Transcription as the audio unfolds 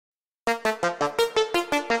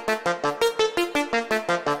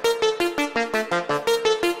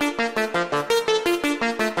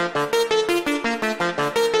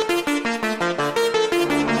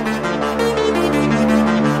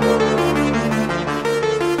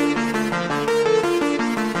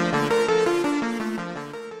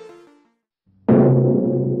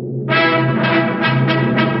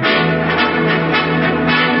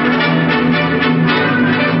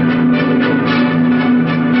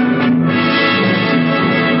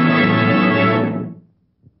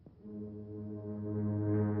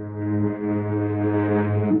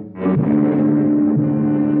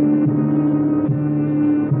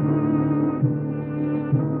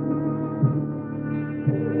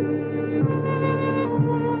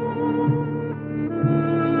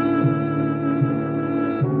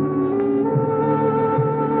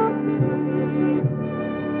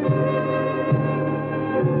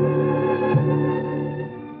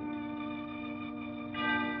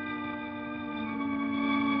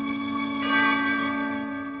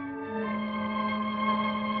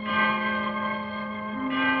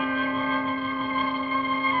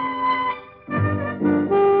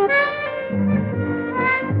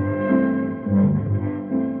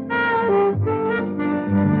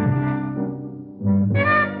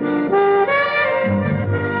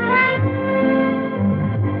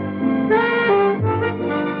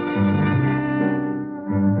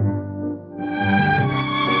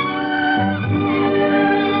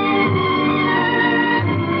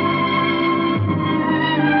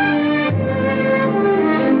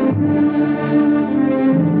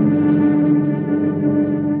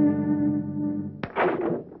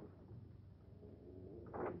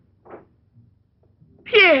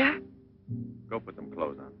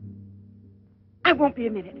I won't be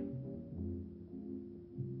a minute.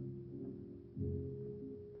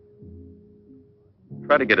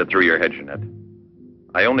 Try to get it through your head, Jeanette.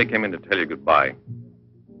 I only came in to tell you goodbye.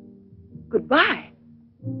 Goodbye?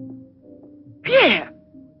 Pierre!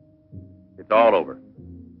 It's all over.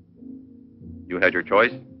 You had your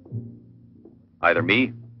choice. Either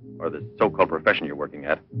me or the so-called profession you're working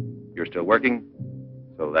at. You're still working,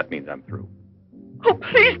 so that means I'm through. Oh,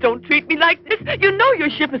 please don't treat me like this. You know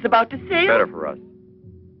your ship is about to sail. Better for us.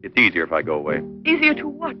 It's easier if I go away. Easier to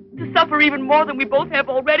what? To suffer even more than we both have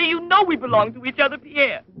already? You know we belong to each other,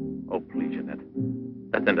 Pierre. Oh, please, Jeanette.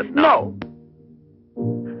 Let's end this now. No.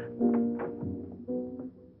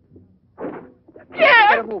 Pierre!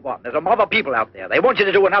 Better move on. There's a mob of people out there. They want you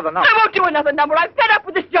to do another number. I won't do another number. I'm fed up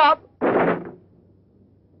with this job.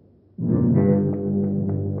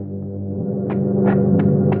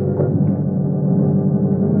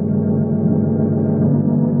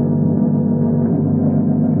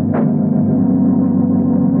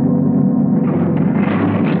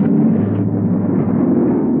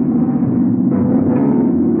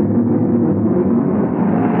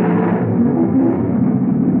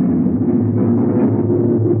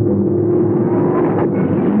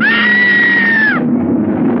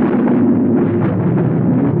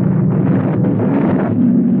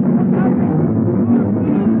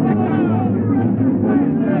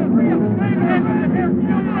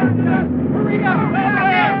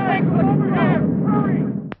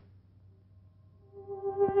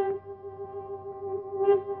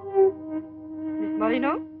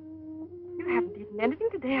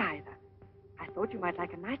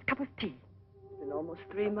 Like a nice cup of tea. It's been almost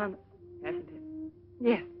 3 months, hasn't it?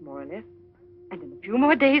 Yes, more or less. And in a few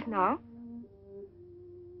more days now.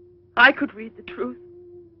 I could read the truth.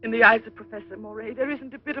 In the eyes of Professor Moret, there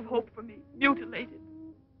isn't a bit of hope for me. Mutilated.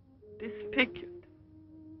 Disfigured.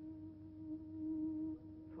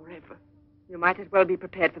 Forever. You might as well be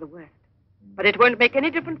prepared for the worst. But it won't make any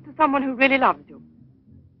difference to someone who really loves you.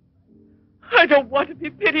 I don't want to be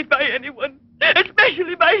pitied by anyone,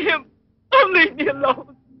 especially by him. Oh, leave me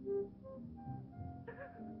alone.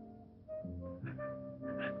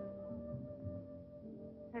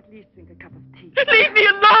 At least drink a cup of tea. Leave me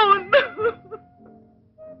alone!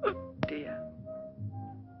 Dear.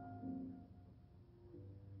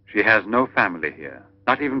 She has no family here.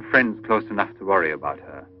 Not even friends close enough to worry about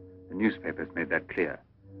her. The newspapers made that clear.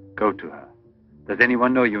 Go to her. Does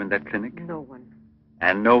anyone know you in that clinic? No one.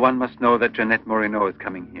 And no one must know that Jeanette Moreno is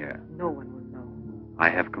coming here. No one will know. I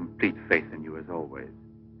have complete faith in you as always.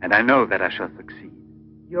 And I know that I shall succeed.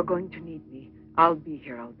 You're going to need me. I'll be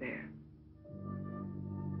here, Albert.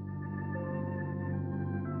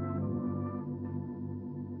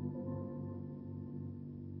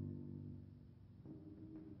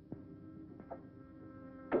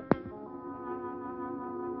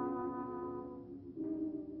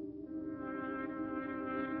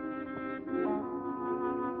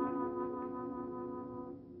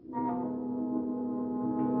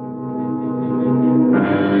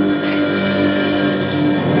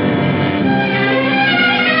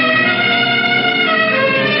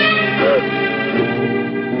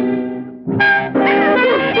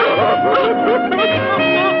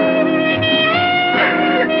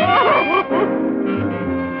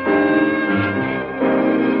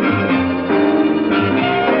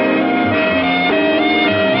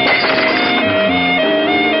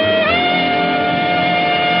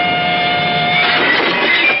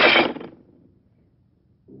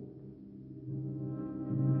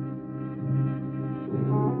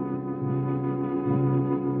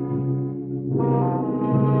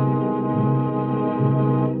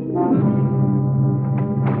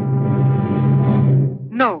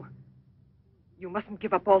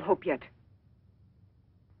 Give up all hope yet.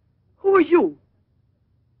 Who are you?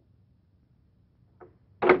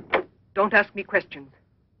 Don't ask me questions.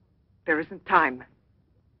 There isn't time.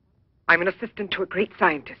 I'm an assistant to a great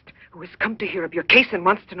scientist who has come to hear of your case and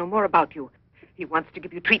wants to know more about you. He wants to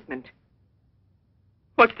give you treatment.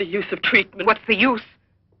 What's the use of treatment? What's the use?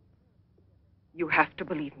 You have to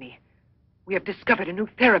believe me. We have discovered a new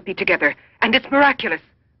therapy together, and it's miraculous.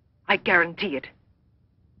 I guarantee it.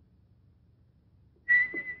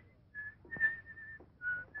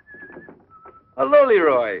 Hello,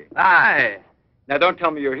 Leroy. Hi. Now, don't tell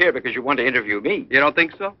me you're here because you want to interview me. You don't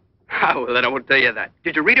think so? Oh, well, then I won't tell you that.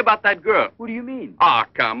 Did you read about that girl? What do you mean? Oh,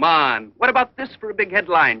 come on. What about this for a big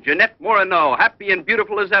headline? Jeanette Moreno, happy and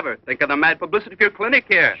beautiful as ever. Think of the mad publicity for your clinic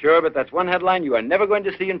here. Sure, but that's one headline you are never going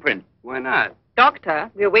to see in print. Why not? Doctor,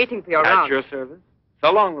 we're waiting for your round. At your service.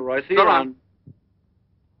 So long, Leroy. See you around.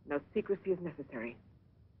 No secrecy is necessary.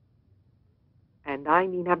 And I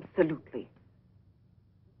mean absolutely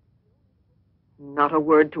Not a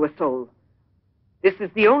word to a soul. This is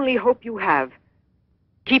the only hope you have.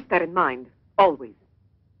 Keep that in mind, always.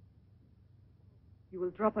 You will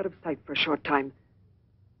drop out of sight for a short time.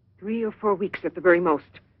 3 or 4 weeks at the very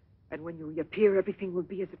most. And when you reappear, everything will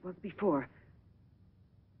be as it was before.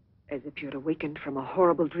 As if you had awakened from a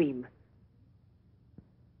horrible dream.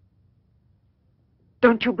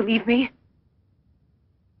 Don't you believe me?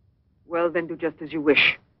 Well, then do just as you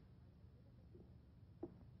wish.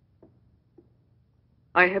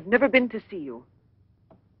 I have never been to see you.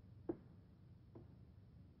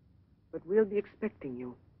 But we'll be expecting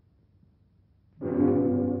you.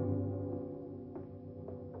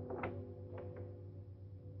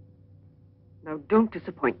 Now, don't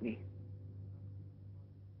disappoint me.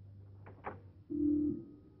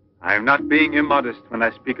 I am not being immodest when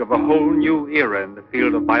I speak of a whole new era in the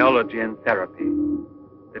field of biology and therapy.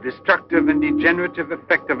 The destructive and degenerative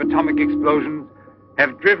effect of atomic explosions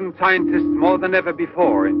have driven scientists more than ever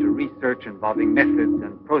before into research involving methods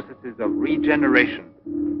and processes of regeneration,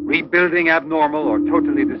 rebuilding abnormal or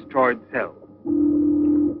totally destroyed cells.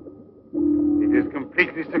 It is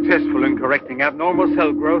completely successful in correcting abnormal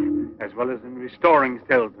cell growth as well as in restoring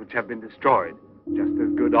cells which have been destroyed. Just as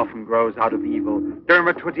good often grows out of evil,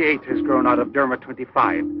 Derma 28 has grown out of Derma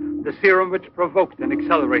 25, the serum which provoked and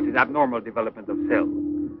accelerated abnormal development of cells.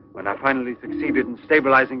 When I finally succeeded in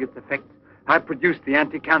stabilizing its effects, I produced the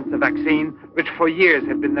anti-cancer vaccine, which for years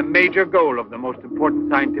had been the major goal of the most important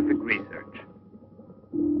scientific research.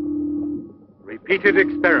 Repeated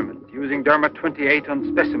experiments using Derma 28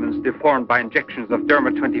 on specimens deformed by injections of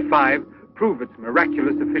Derma 25 prove its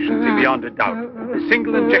miraculous efficiency beyond a doubt. A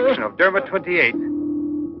single injection of Derma 28...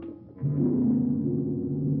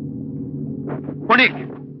 Monique,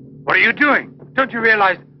 what are you doing? Don't you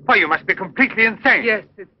realize... Why, you must be completely insane. Yes,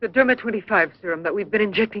 it's the Derma 25 serum that we've been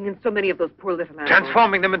injecting in so many of those poor little animals.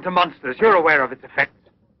 Transforming them into monsters. You're aware of its effects.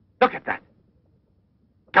 Look at that.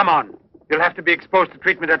 Come on. You'll have to be exposed to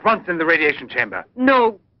treatment at once in the radiation chamber.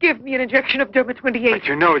 No, give me an injection of Derma 28. But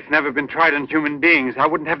you know it's never been tried on human beings. I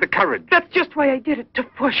wouldn't have the courage. That's just why I did it, to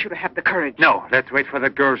force you to have the courage. No, let's wait for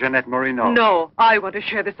that girl, Jeanette Morino. No, I want to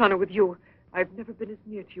share this honor with you. I've never been as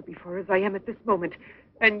near to you before as I am at this moment,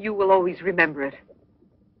 and you will always remember it.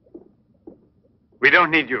 We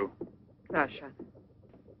don't need you. Sasha,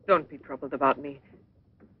 don't be troubled about me.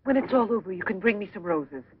 When it's all over, you can bring me some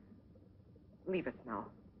roses. Leave us now.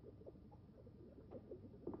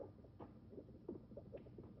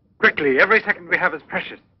 Quickly, every second we have is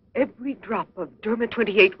precious. Every drop of Derma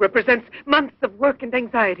 28 represents months of work and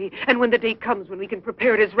anxiety. And when the day comes when we can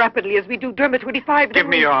prepare it as rapidly as we do Derma 25... Give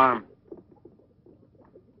me your arm.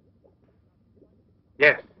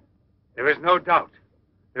 Yes, there is no doubt.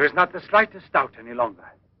 There is not the slightest doubt any longer.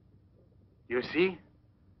 You see?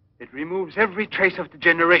 It removes every trace of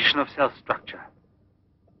degeneration of cell structure.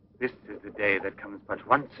 This is the day that comes but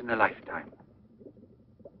once in a lifetime.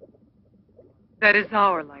 That is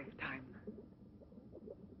our lifetime.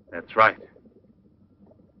 That's right.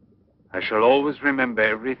 I shall always remember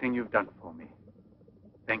everything you've done for me.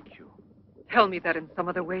 Thank you. Tell me that in some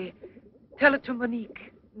other way. Tell it to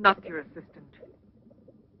Monique, not your assistant.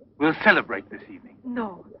 We'll celebrate this evening.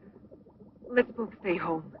 No. Let's both stay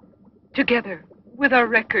home. Together. With our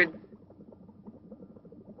records.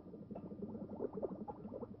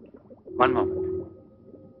 One moment.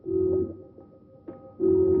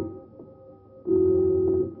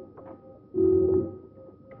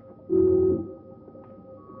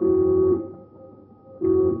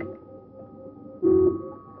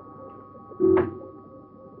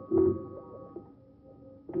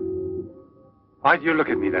 Why do you look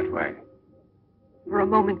at me that way? For a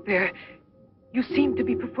moment there, you seemed to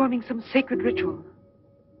be performing some sacred ritual.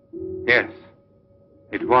 Yes,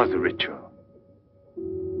 it was a ritual.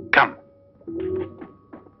 Come.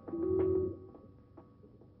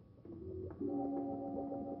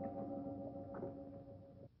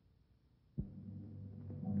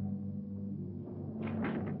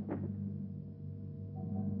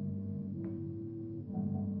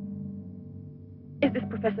 Is this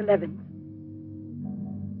Professor Levins?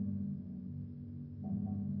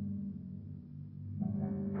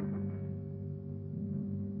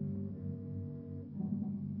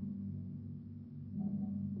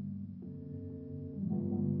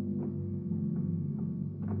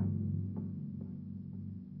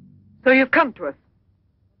 So you've come to us.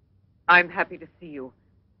 I'm happy to see you.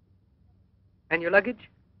 And your luggage?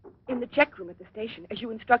 In the check room at the station, as you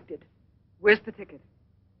instructed. Where's the ticket?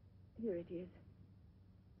 Here it is.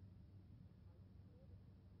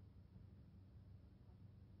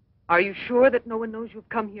 Are you sure that no one knows you've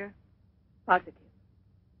come here? Positive.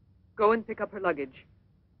 Go and pick up her luggage.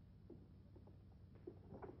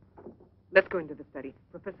 Let's go into the study.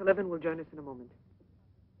 Professor Levin will join us in a moment.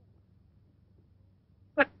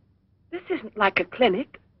 But this isn't like a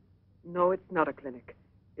clinic. No, it's not a clinic.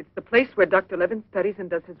 It's the place where Dr. Levin studies and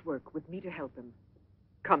does his work, with me to help him.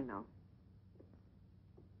 Come now.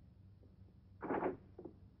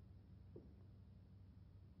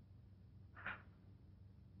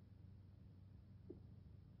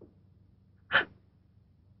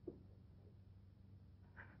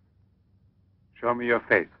 Show me your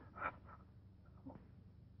face.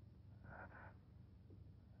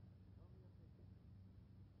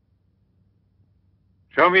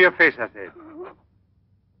 Show me your face, I said.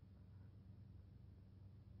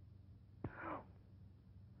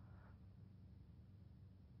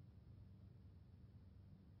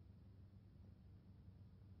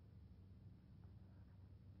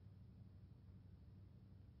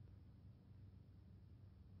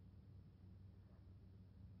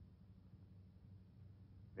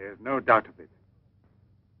 There's no doubt of it.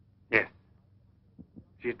 Yes.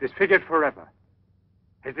 She's disfigured forever.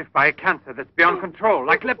 As if by a cancer that's beyond control,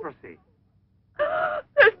 like leprosy.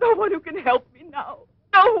 There's no one who can help me now.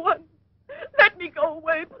 No one. Let me go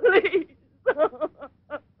away, please.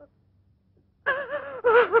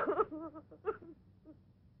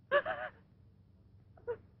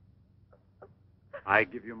 I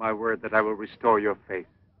give you my word that I will restore your face.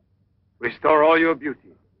 Restore all your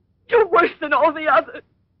beauty. You're worse than all the others.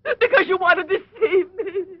 Because you want to deceive me.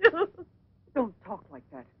 Don't talk like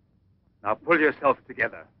that. Now pull yourself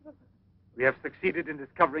together. We have succeeded in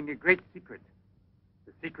discovering a great secret.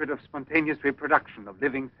 The secret of spontaneous reproduction of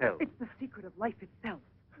living cells. It's the secret of life itself.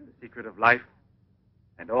 The secret of life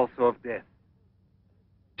and also of death.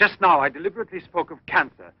 Just now, I deliberately spoke of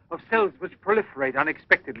cancer, of cells which proliferate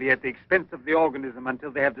unexpectedly at the expense of the organism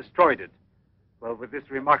until they have destroyed it. Well, with this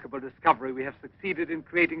remarkable discovery, we have succeeded in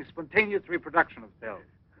creating spontaneous reproduction of cells.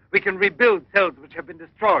 We can rebuild cells which have been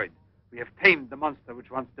destroyed. We have tamed the monster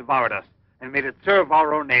which once devoured us and made it serve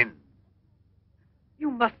our own ends.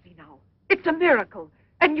 You must see now. It's a miracle.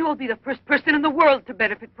 And you'll be the first person in the world to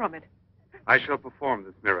benefit from it. I shall perform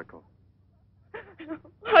this miracle.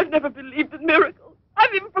 I've never believed in miracles.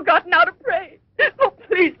 I've even forgotten how to pray. Oh,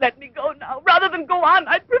 please let me go now. Rather than go on,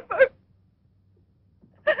 I'd prefer...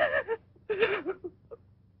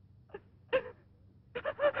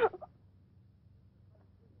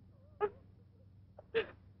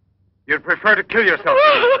 You'd prefer to kill yourself.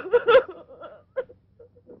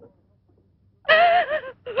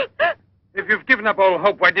 If you've given up all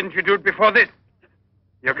hope, why didn't you do it before this?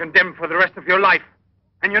 You're condemned for the rest of your life,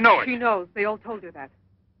 and you know it. She knows. They all told her that.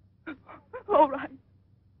 All right.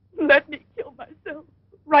 Let me kill myself.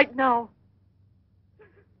 Right now.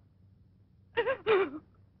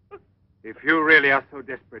 If you really are so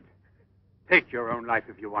desperate, take your own life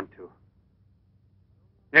if you want to.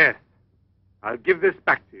 Yes, I'll give this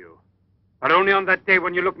back to you. But only on that day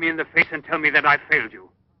when you look me in the face and tell me that I failed you.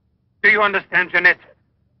 Do you understand, Jeanette?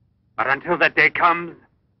 But until that day comes...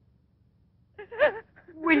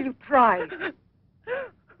 Will you try?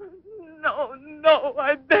 No, no,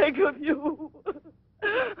 I beg of you.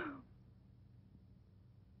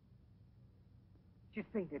 She's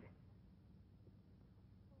fainted.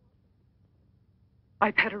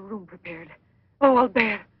 I've had her room prepared. Oh,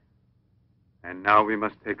 Albert. And now we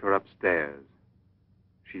must take her upstairs.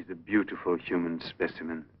 She's a beautiful human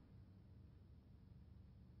specimen.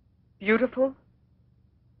 Beautiful?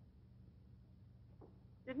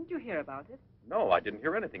 Didn't you hear about it? No, I didn't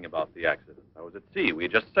hear anything about the accident. I was at sea. We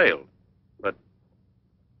had just sailed. But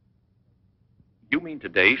you mean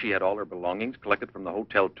today she had all her belongings collected from the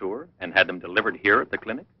hotel tour and had them delivered here at the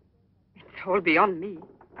clinic? It's all beyond me.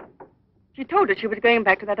 She told her she was going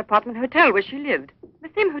back to that apartment hotel where she lived. The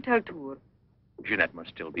same hotel tour. Jeanette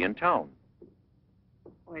must still be in town.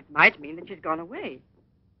 Or it might mean that she's gone away.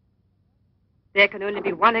 There can only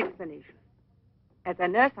be one explanation. As a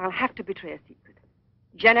nurse, I'll have to betray a secret.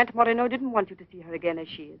 Jeanette Moreno didn't want you to see her again as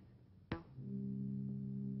she is.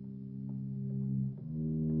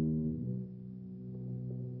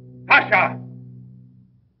 Pasha!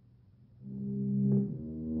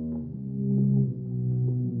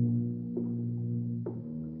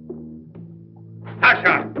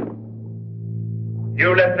 Pasha!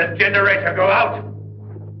 You let the generator go out?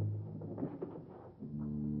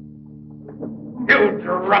 You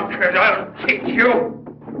drunkard, I'll teach you!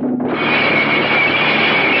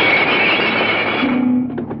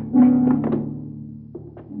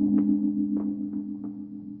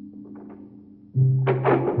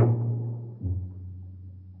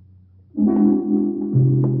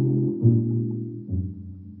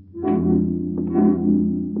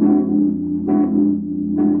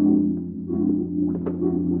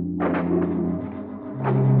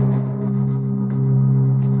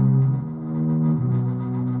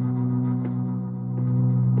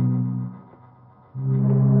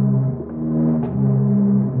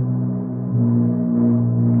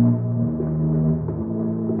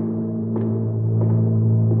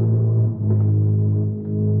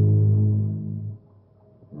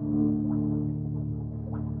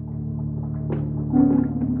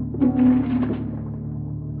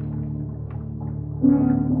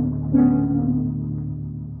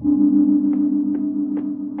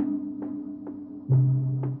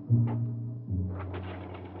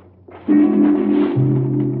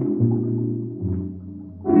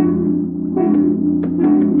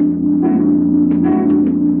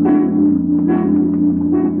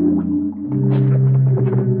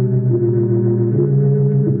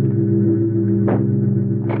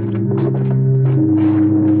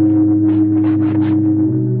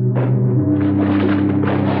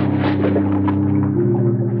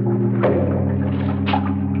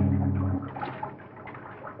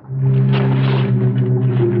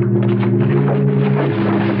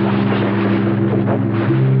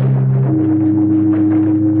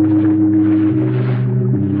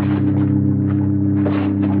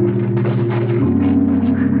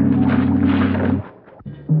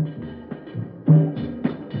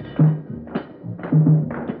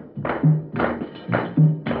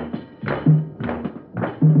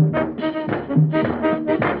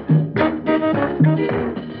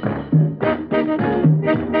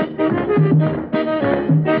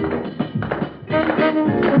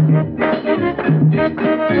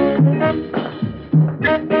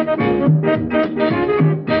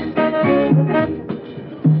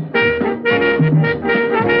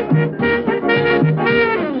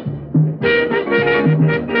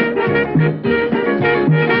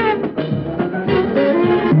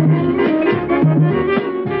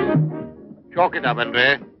 it up,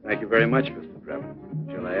 Andre. Thank you very much, Mr. Bremen.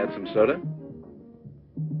 Shall I add some soda?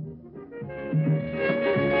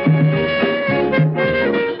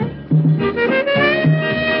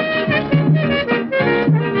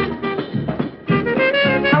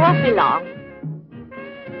 I won't be long.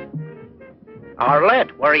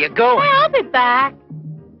 Arlette, where are you going? I'll be back.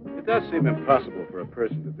 It does seem impossible for a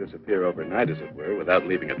person to disappear overnight, as it were, without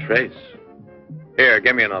leaving a trace. Here,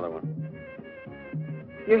 give me another one.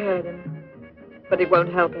 You heard him. But it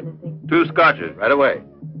won't help anything. 2 scotches, right away.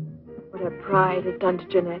 What her pride has done to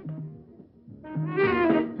Jeanette.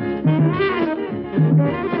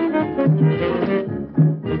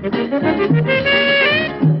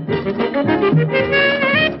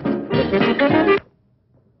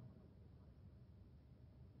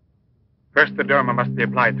 First, the derma must be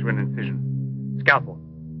applied through an incision. Scalpel.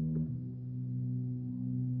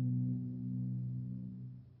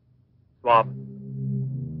 Swab.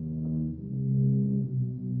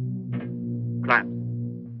 Clamps.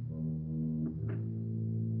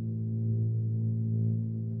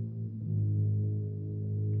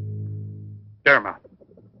 Derma.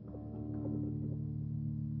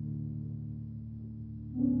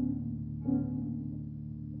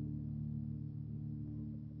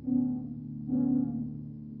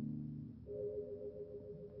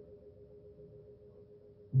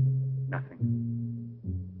 Nothing.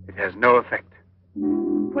 It has no effect.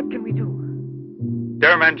 What can we do?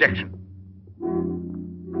 Derma injection.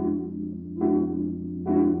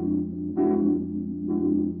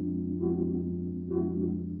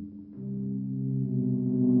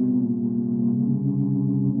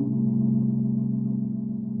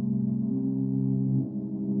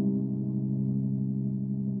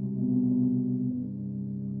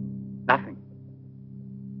 Nothing.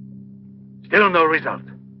 Still no result.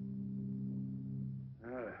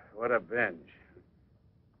 What a binge.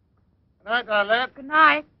 Good night, Arlette. Good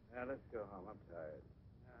night. Now, let's go home. I'm tired.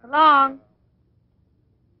 So long.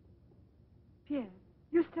 Pierre,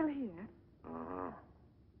 you still here? Uh-huh.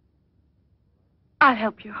 I'll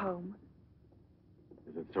help you home.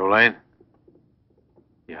 Is it too late?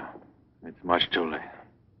 Yeah, it's much too late.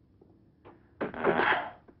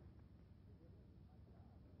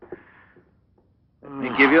 Let me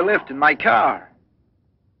give you a lift in my car.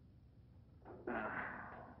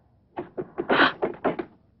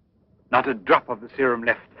 Not a drop of the serum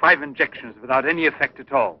left. 5 injections without any effect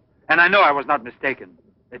at all. And I know I was not mistaken.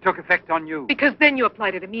 They took effect on you. Because then you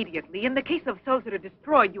applied it immediately. In the case of cells that are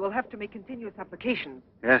destroyed, you will have to make continuous applications.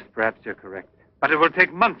 Yes, perhaps you're correct. But it will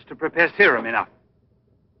take months to prepare serum enough.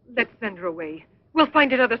 Let's send her away. We'll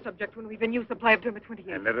find another subject when we've a new supply of Derma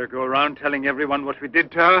 28. And let her go around telling everyone what we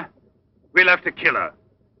did to her? We'll have to kill her.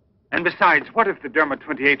 And besides, what if the Derma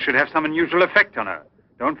 28 should have some unusual effect on her?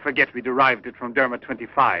 Don't forget we derived it from Derma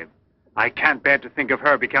 25. I can't bear to think of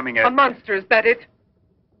her becoming A monster, is that it?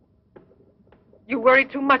 You worry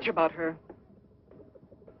too much about her.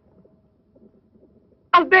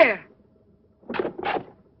 Albert!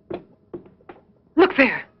 Look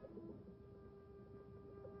there.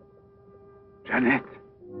 Jeanette.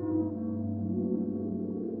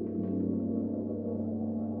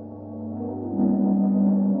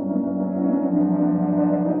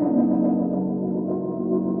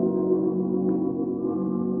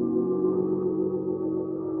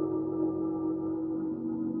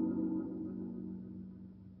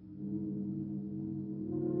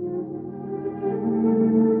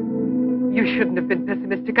 You shouldn't have been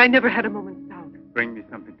pessimistic. I never had a moment's doubt. Bring me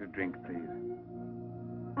something to drink, please.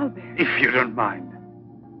 Albert. If you don't mind.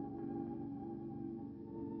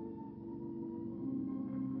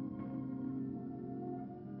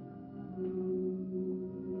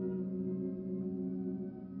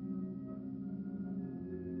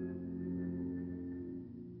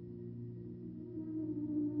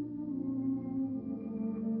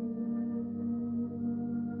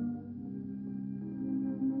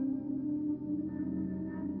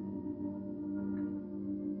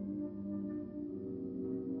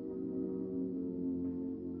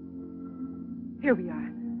 Here we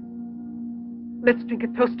are. Let's drink a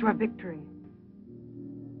toast to our victory.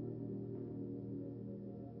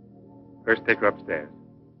 First, take her upstairs.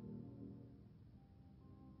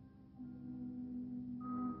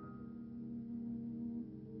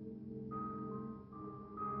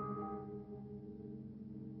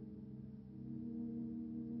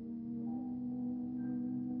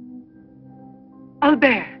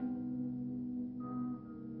 Albert!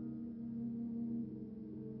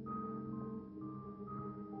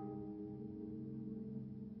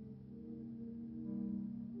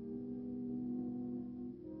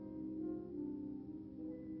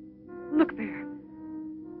 Look there.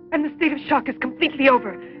 And the state of shock is completely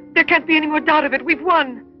over. There can't be any more doubt of it. We've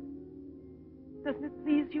won. Doesn't it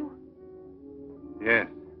please you? Yes.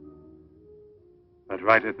 But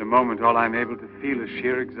right at the moment, all I'm able to feel is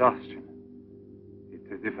sheer exhaustion. It's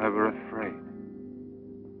as if I were afraid.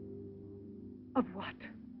 Of what?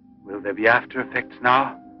 Will there be after effects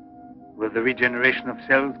now? Will the regeneration of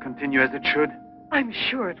cells continue as it should? I'm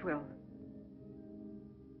sure it will.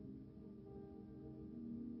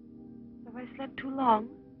 Have I slept too long?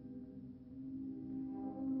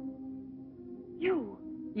 You?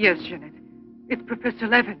 Yes, Jeanette. It's Professor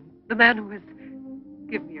Levin, the man who has...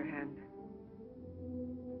 Give me your hand.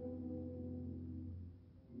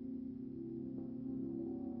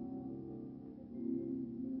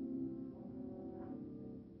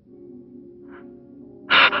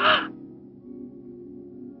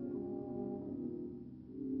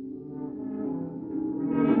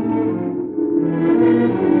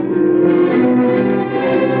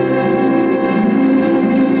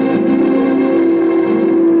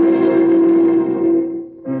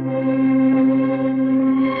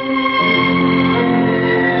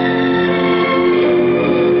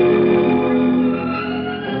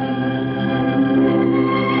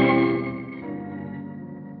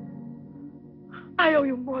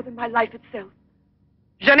 My life itself.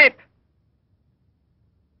 Jeanette!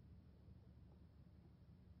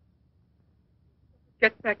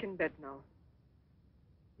 Get back in bed now.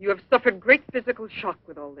 You have suffered great physical shock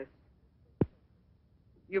with all this.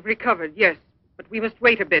 You've recovered, yes, but we must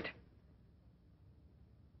wait a bit.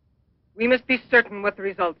 We must be certain what the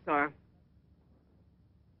results are.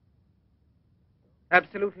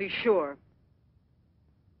 Absolutely sure.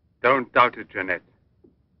 Don't doubt it, Jeanette.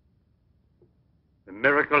 The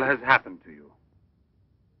miracle has happened to you.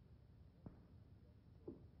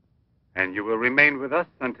 And you will remain with us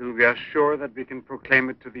until we are sure that we can proclaim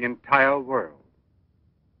it to the entire world.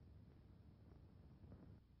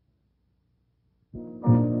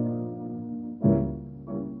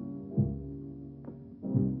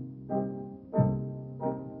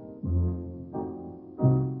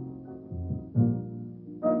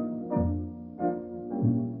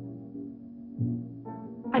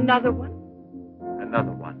 Another one?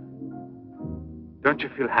 Another one. Don't you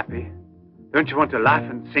feel happy? Don't you want to laugh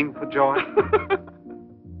and sing for joy?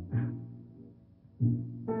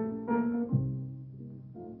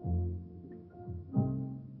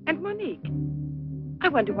 And Monique? I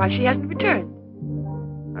wonder why she hasn't returned.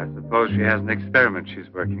 I suppose she has an experiment she's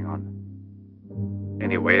working on.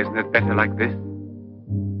 Anyway, isn't it better like this?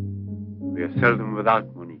 We are seldom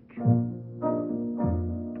without Monique.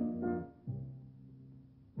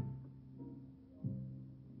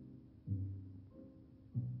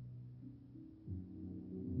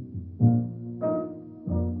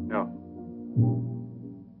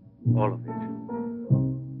 All of it.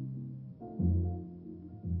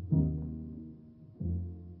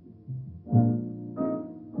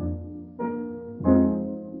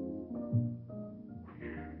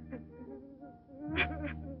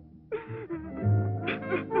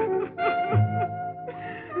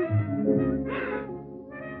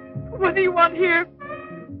 What do you want here?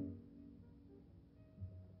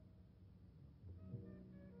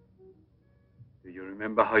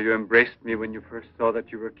 Remember how you embraced me when you first saw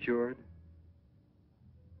that you were cured?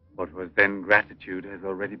 What was then gratitude has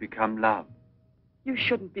already become love. You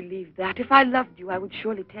shouldn't believe that. If I loved you, I would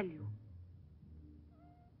surely tell you.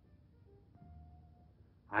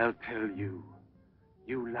 I'll tell you.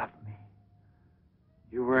 You love me.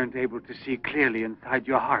 You weren't able to see clearly inside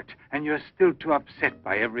your heart, and you're still too upset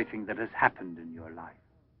by everything that has happened in your life.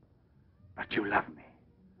 But you love me.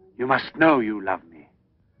 You must know you love me.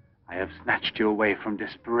 I have snatched you away from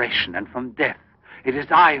desperation and from death. It is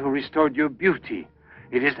I who restored your beauty.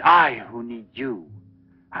 It is I who need you.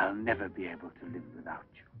 I'll never be able to live without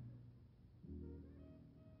you.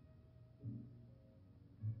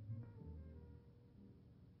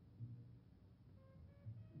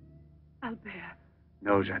 Albert.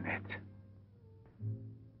 No, Jeanette.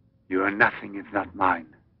 You are nothing if not mine.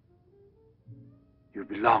 You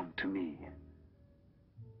belong to me.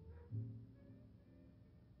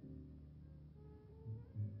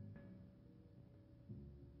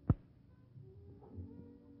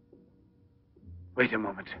 Wait a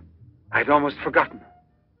moment. I'd almost forgotten.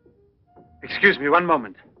 Excuse me, one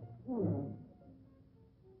moment.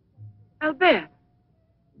 Albert,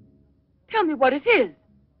 tell me what it is.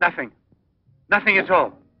 Nothing. Nothing at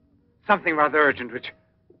all. Something rather urgent, which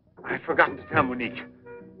I've forgotten to tell Monique.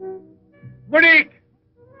 Monique!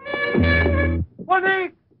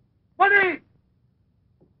 Monique! Monique!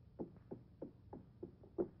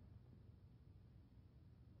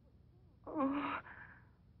 Oh,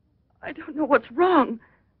 I don't know what's wrong.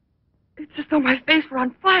 It's as though my face were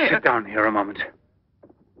on fire. Sit down here a moment.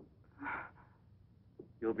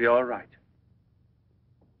 You'll be all right.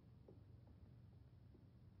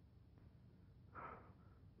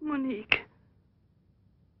 Monique,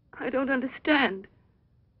 I don't understand.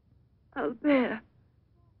 Albert,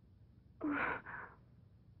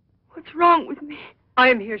 what's wrong with me? I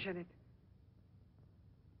am here, Jeanette.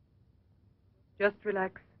 Just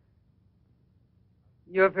relax.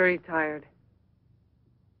 You're very tired.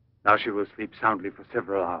 Now she will sleep soundly for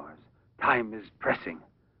several hours. Time is pressing.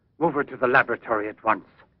 Move her to the laboratory at once.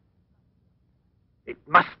 It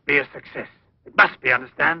must be a success. It must be,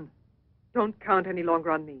 understand? Don't count any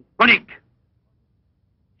longer on me. Monique!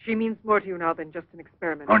 She means more to you now than just an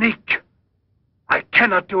experiment. Monique! I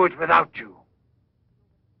cannot do it without you.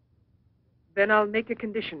 Then I'll make a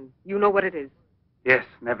condition. You know what it is. Yes,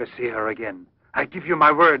 never see her again. I give you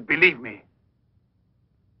my word, believe me.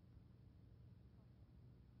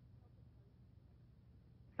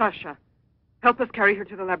 Sasha, help us carry her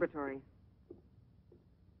to the laboratory.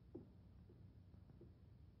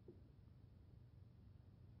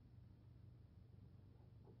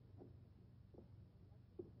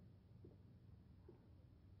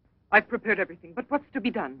 I've prepared everything, but what's to be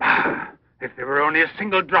done? If there were only a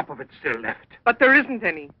single drop of it still left. But there isn't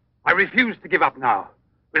any. I refuse to give up now.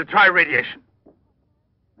 We'll try radiation.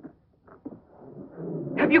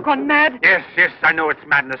 Have you gone mad? Yes, I know it's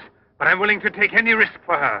madness, but I'm willing to take any risk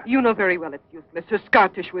for her. You know very well it's useless. Her scar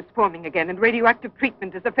tissue is forming again, and radioactive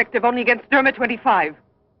treatment is effective only against Derma 25.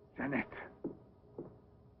 Jeanette.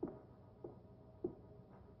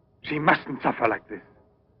 She mustn't suffer like this.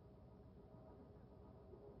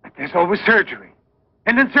 But there's always surgery.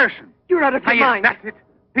 An insertion. You're out of your mind. That's it.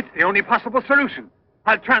 It's the only possible solution.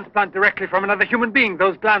 I'll transplant directly from another human being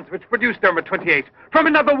those glands which produce Derma 28. From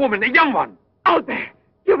another woman, a young one. Albert,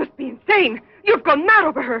 you must be insane. You've gone mad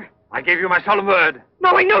over her. I gave you my solemn word.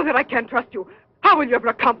 Now I know that I can't trust you. How will you ever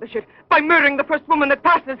accomplish it? By murdering the first woman that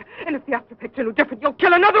passes. And if the after picture no different, you'll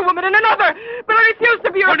kill another woman and another. But I refuse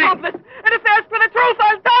to be your accomplice. And if they ask for the truth,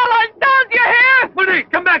 I'll tell. Do you hear?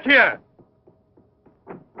 Monique, come back here.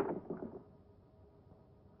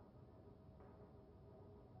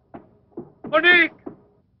 Monique!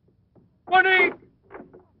 Monique!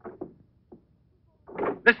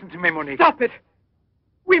 Listen to me, Monique. Stop it.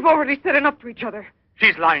 We've already said enough to each other.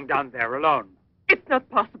 She's lying down there alone. It's not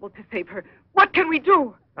possible to save her. What can we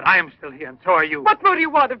do? But I am still here, and so are you. What more do you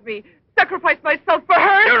want of me? Sacrifice myself for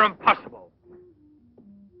her? You're impossible.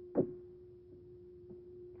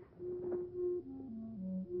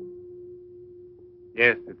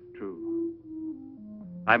 Yes, it's true.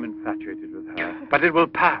 I'm infatuated with her. But it will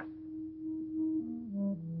pass.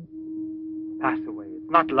 Pass away.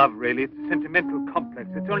 It's not love, really. It's a sentimental complex.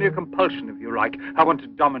 It's only a compulsion, if you like. I want to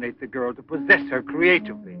dominate the girl, to possess her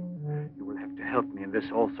creatively. You will have to help me in this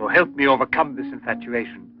also. Help me overcome this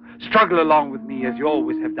infatuation. Struggle along with me as you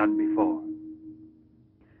always have done before.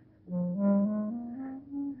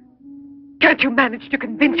 Can't you manage to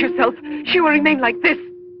convince yourself she will remain like this?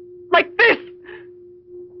 Like this?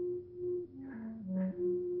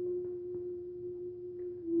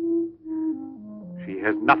 She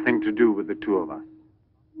has nothing to do with the two of us.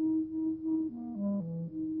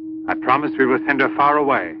 I promise we will send her far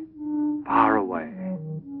away. Far away.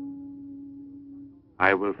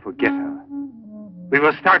 I will forget her. We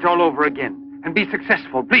will start all over again and be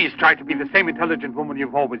successful. Please try to be the same intelligent woman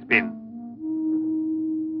you've always been.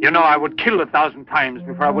 You know, I would kill 1,000 times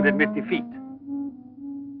before I would admit defeat.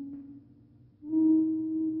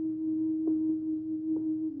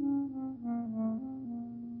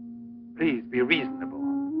 Please be reasonable.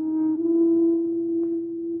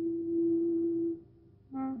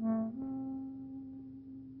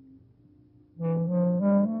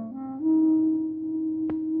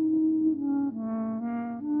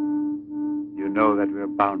 You know that we're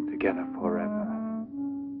bound together forever.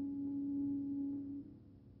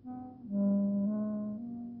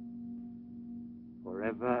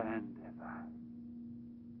 Forever and ever.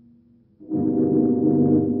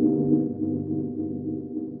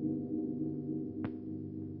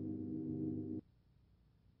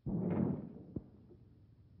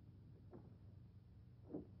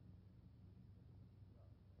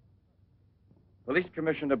 Police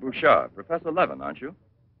Commissioner Bouchard, Professor Levin, aren't you?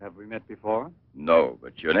 Have we met before? No,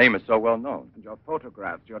 but your name is so well known. And your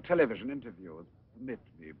photographs, your television interviews. Permit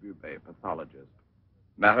me, Bube, pathologist.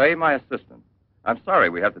 Marais, my assistant. I'm sorry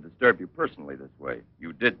we have to disturb you personally this way.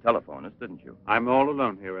 You did telephone us, didn't you? I'm all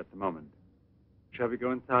alone here at the moment. Shall we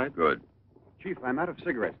go inside? Good. Chief, I'm out of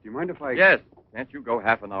cigarettes. Do you mind if I... Yes. Can't you go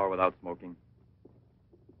half an hour without smoking?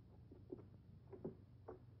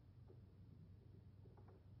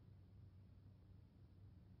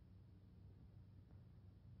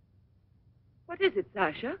 What is it,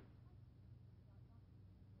 Sasha?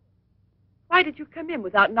 Why did you come in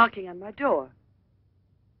without knocking on my door?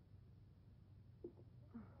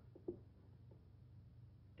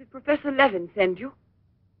 Did Professor Levin send you?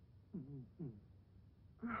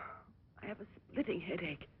 I have a splitting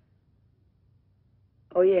headache.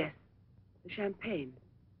 Oh, yes, the champagne.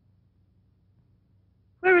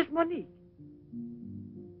 Where is Monique?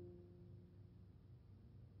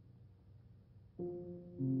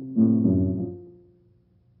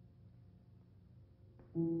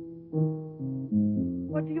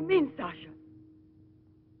 What do you mean, Sasha?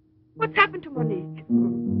 What's happened to Monique?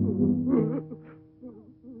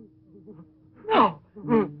 No.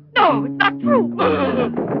 No, it's not true.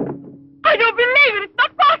 I don't believe it. It's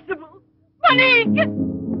not possible. Monique!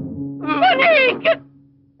 Monique!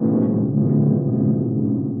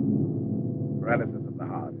 Paralysis of the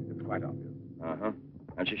heart. It's quite obvious. Uh-huh.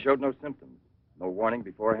 And she showed no symptoms. No warning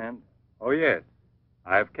beforehand? Oh, yes.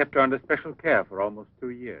 I have kept her under special care for almost 2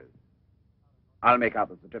 years. I'll make out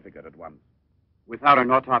the certificate at once. Without an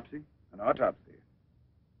autopsy? An autopsy?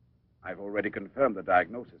 I've already confirmed the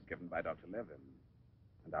diagnosis given by Dr. Levin.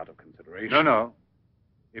 And out of consideration... No.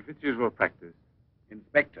 If it's usual practice.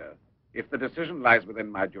 Inspector, if the decision lies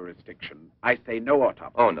within my jurisdiction, I say no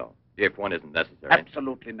autopsy. Oh, no. If one isn't necessary.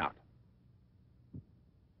 Absolutely not.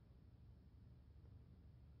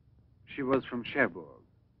 She was from Cherbourg.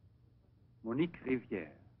 Monique Rivière.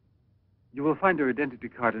 You will find her identity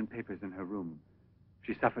card and papers in her room.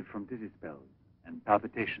 She suffered from dizzy spells and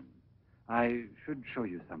palpitations. I should show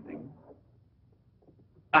you something.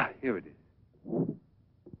 Ah, here it is.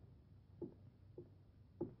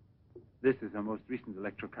 This is her most recent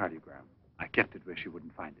electrocardiogram. I kept it where she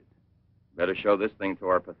wouldn't find it. Better show this thing to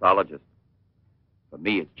our pathologist. For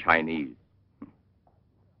me, it's Chinese.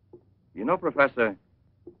 You know, Professor,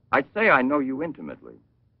 I'd say I know you intimately.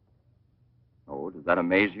 Oh, does that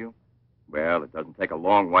amaze you? Well, it doesn't take a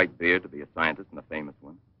long white beard to be a scientist and a famous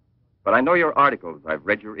one. But I know your articles, I've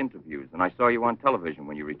read your interviews, and I saw you on television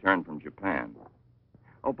when you returned from Japan.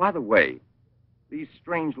 Oh, by the way, these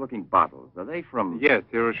strange-looking bottles, are they from... Yes,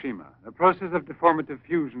 Hiroshima. A process of deformative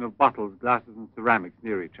fusion of bottles, glasses, and ceramics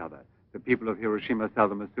near each other. The people of Hiroshima sell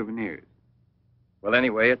them as souvenirs. Well,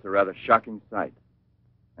 anyway, it's a rather shocking sight.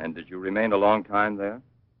 And did you remain a long time there?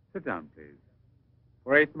 Sit down, please.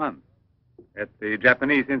 For 8 months. At the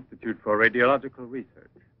Japanese Institute for Radiological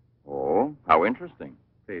Research. Oh, how interesting.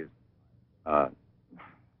 Please.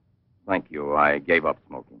 Thank you. I gave up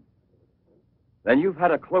smoking. Then you've had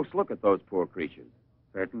a close look at those poor creatures.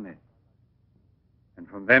 Certainly. And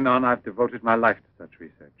from then on, I've devoted my life to such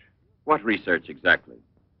research. What research exactly?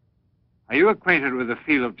 Are you acquainted with the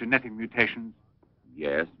field of genetic mutations?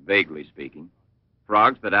 Yes, vaguely speaking.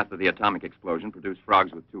 Frogs that after the atomic explosion produce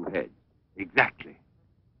frogs with 2 heads. Exactly.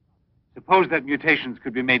 Suppose that mutations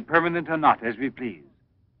could be made permanent or not, as we please.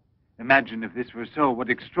 Imagine if this were so, what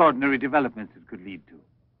extraordinary developments it could lead to.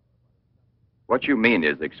 What you mean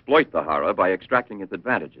is exploit the horror by extracting its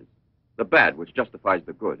advantages. The bad which justifies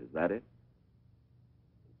the good, is that it?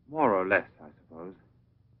 More or less, I suppose.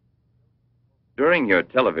 During your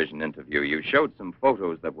television interview, you showed some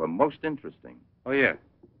photos that were most interesting. Oh, yes.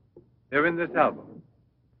 They're in this album.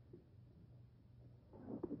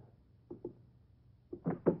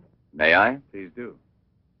 May I? Please do.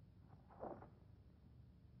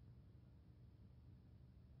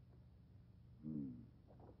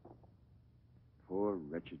 Poor,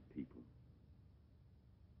 wretched people.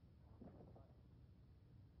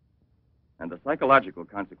 And the psychological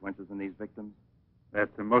consequences in these victims?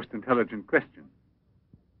 That's a most intelligent question.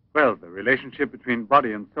 Well, the relationship between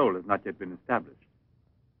body and soul has not yet been established.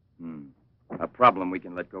 A problem we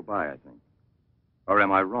can let go by, I think. Or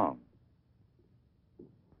am I wrong?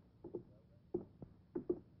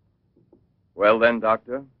 Well then,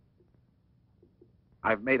 Doctor?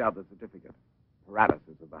 I've made out the certificate.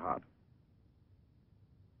 Paralysis of the heart.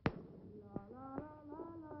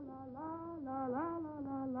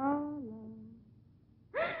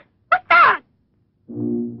 What's that?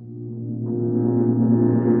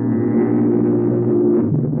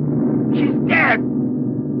 She's dead.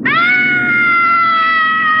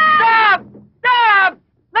 Stop! Stop!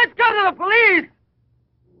 Let's go to the police!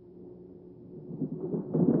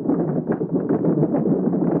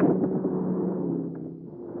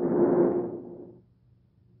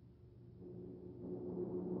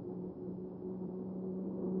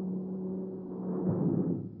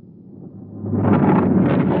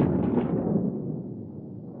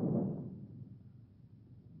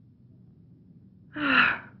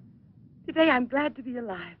 Today I'm glad to be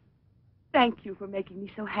alive. Thank you for making me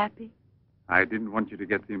so happy. I didn't want you to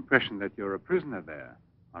get the impression that you're a prisoner there.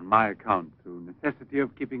 On my account, through necessity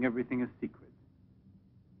of keeping everything a secret.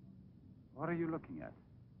 What are you looking at?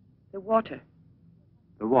 The water.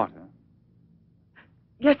 The water?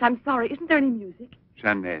 Yes, I'm sorry. Isn't there any music?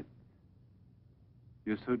 Jeanette,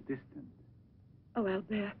 you're so distant. Oh,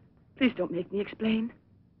 Albert, please don't make me explain.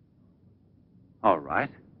 All right.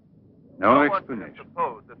 No explanation.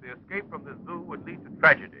 Suppose that the escape from the zoo would lead to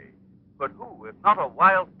tragedy. But who, if not a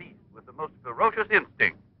wild beast with the most ferocious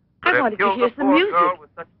instinct, could I have wanted to killed hear the some poor music. girl with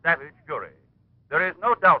such savage fury? There is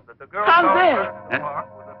no doubt that the girl Albert! found in the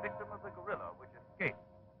park was a victim of the gorilla which escaped.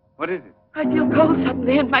 What is it? I feel cold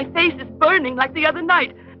suddenly, and my face is burning like the other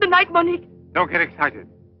night. The night Monique... Don't get excited.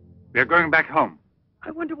 We're going back home.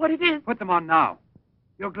 I wonder what it is. Put them on now.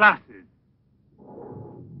 Your glasses.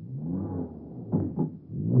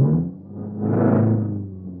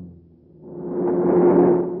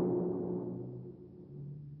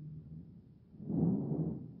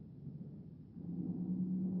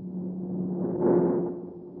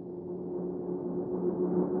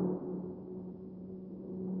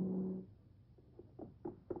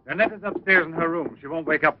 Jeanette is upstairs in her room. She won't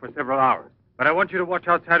wake up for several hours. But I want you to watch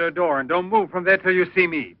outside her door and don't move from there till you see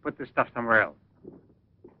me. Put this stuff somewhere else.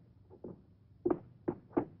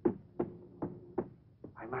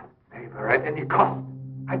 I must save her at any cost.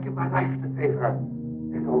 I'd give my life to save her.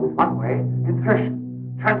 There's always one way.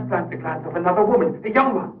 Insertion. Transplant the glands of another woman, a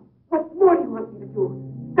young one. What more do you want me to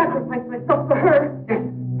do? Sacrifice myself for her? Yes,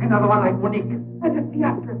 another one like Monique. As if the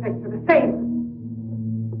after effects are the same.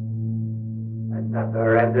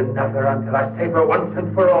 Another and another until I save her once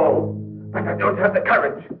and for all. But I don't have the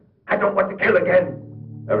courage. I don't want to kill again.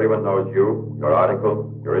 Everyone knows you, your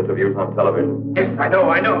articles, your interviews on television. Yes, I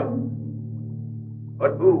know.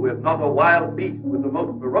 But who, if not a wild beast with the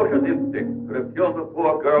most ferocious instinct, could have killed the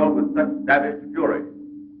poor girl with such savage fury?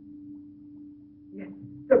 Yes,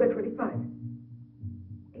 Derma 25.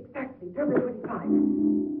 Exactly, Derma 25.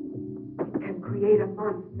 It can create a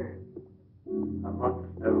monster. A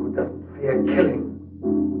monster who doesn't fear killing.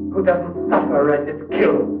 Who doesn't suffer and is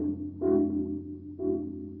killed.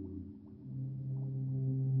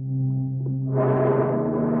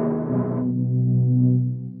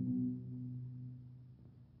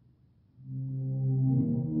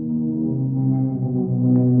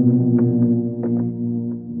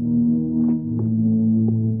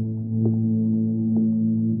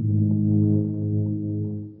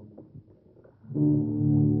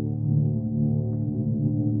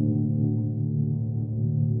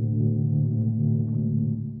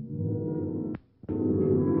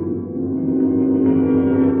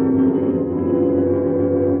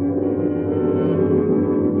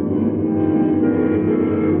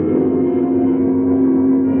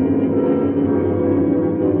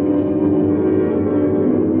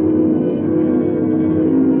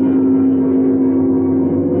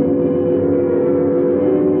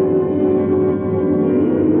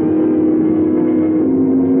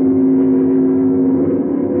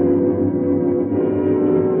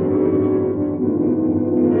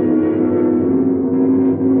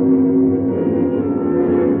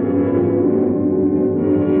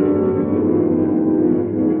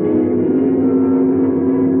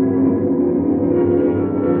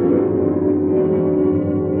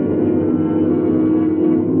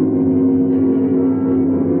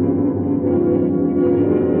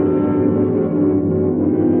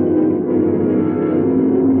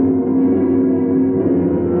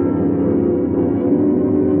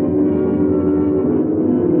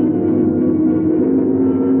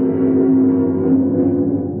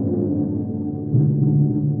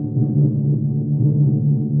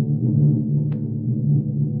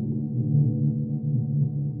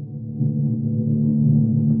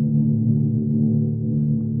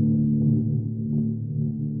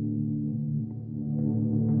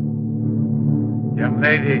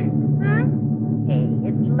 Lady. Huh? Hey,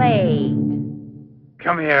 it's late.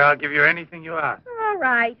 Come here. I'll give you anything you ask. All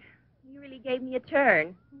right. You really gave me a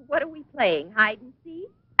turn. What are we playing? Hide and seek?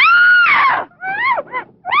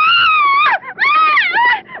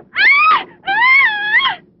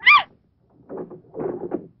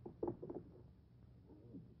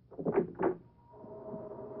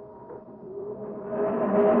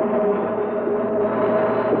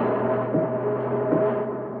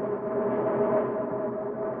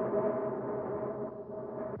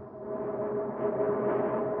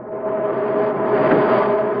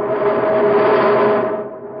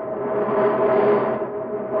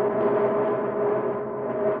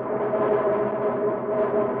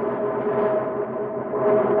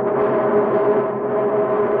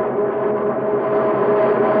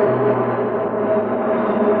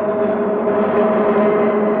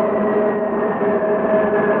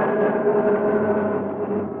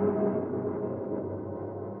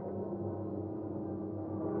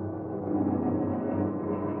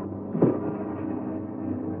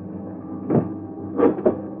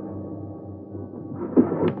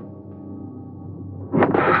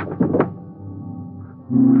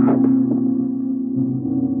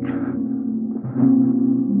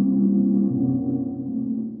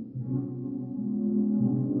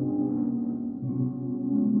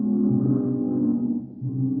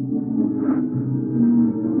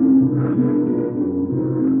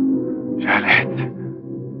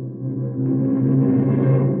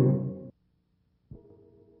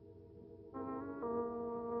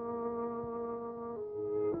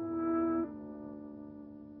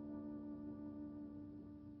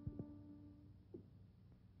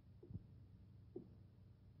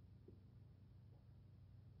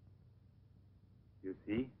 You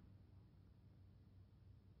see?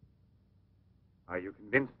 Are you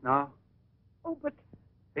convinced now? Oh, but...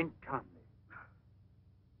 Think calmly.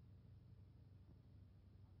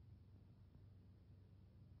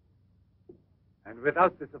 And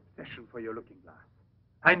without this obsession for your looking glass.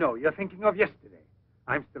 I know, you're thinking of yesterday.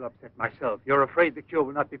 I'm still upset myself. You're afraid the cure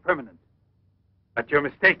will not be permanent. But you're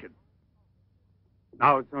mistaken.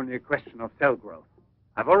 Now it's only a question of cell growth.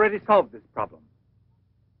 I've already solved this problem.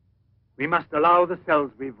 We must allow the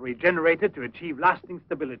cells we've regenerated to achieve lasting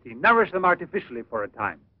stability, nourish them artificially for a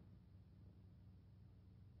time.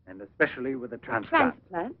 And especially with a transplant.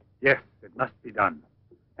 Transplant? Yes, it must be done.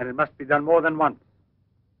 And it must be done more than once.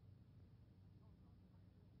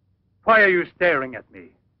 Why are you staring at me?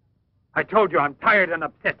 I told you I'm tired and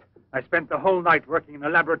upset. I spent the whole night working in a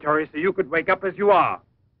laboratory so you could wake up as you are.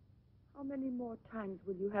 How many more times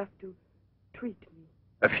will you have to treat me?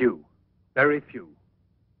 A few. Very few.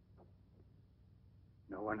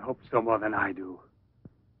 No one hopes so more than I do.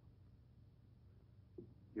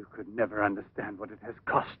 You could never understand what it has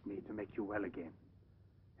cost me to make you well again.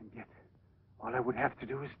 And yet, all I would have to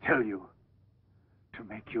do is tell you, to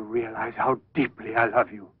make you realize how deeply I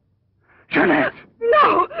love you. Jeanette!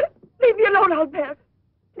 No! Leave me alone, Albert.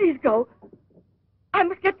 Please go. I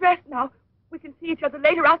must get dressed now. We can see each other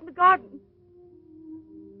later out in the garden.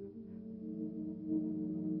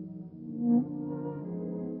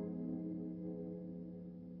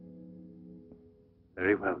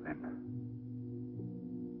 Very well, then.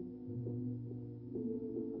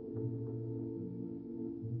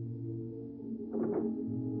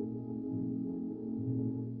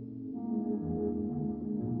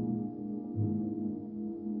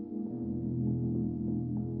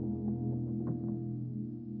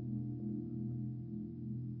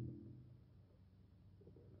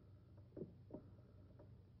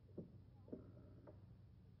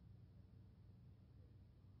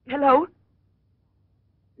 Hello?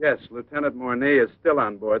 Yes, Lieutenant Mornay is still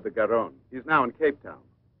on board the Garonne. He's now in Cape Town.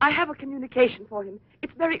 I have a communication for him.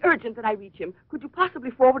 It's very urgent that I reach him. Could you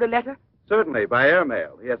possibly forward a letter? Certainly, by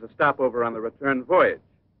airmail. He has a stopover on the return voyage.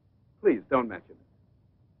 Please, don't mention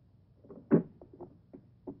it.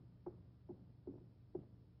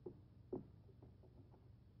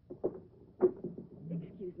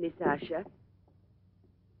 Excuse me, Sasha.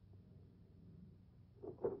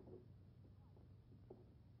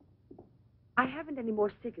 I haven't any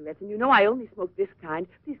more cigarettes, and you know I only smoke this kind.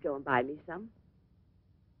 Please go and buy me some.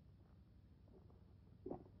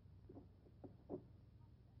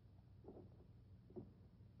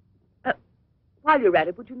 While you're at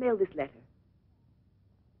it, would you mail this letter?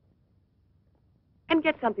 And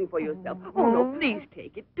get something for yourself. Oh, no, please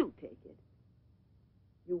take it. Do take it.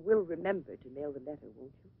 You will remember to mail the letter,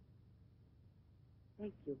 won't you?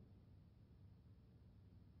 Thank you.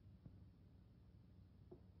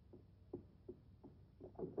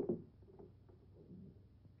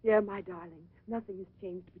 Pierre, my darling, nothing has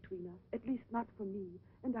changed between us, at least not for me,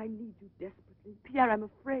 and I need you desperately. Pierre, I'm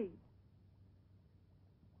afraid.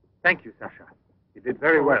 Thank you, Sasha. You did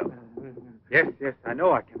very well. Yes, I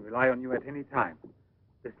know I can rely on you at any time.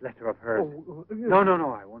 This letter of hers... No,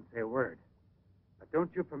 I won't say a word. But don't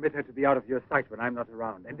you permit her to be out of your sight when I'm not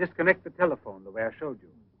around, and disconnect the telephone the way I showed you.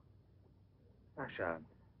 Sasha,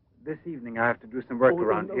 this evening I have to do some work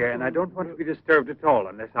around here, and I don't want to be disturbed at all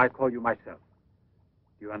unless I call you myself.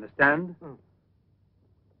 Do you understand?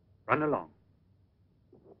 Run along.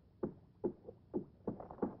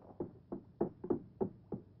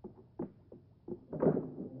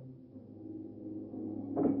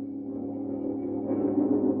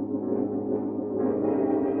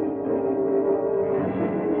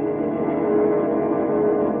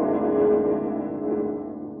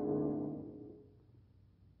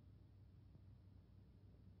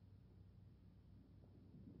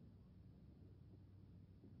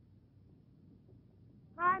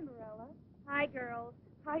 Hi, girls.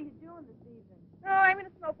 How you doing this evening? Oh, I'm going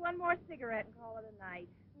to smoke one more cigarette and call it a night.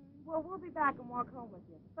 Well, we'll be back and walk home with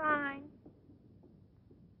you. Fine.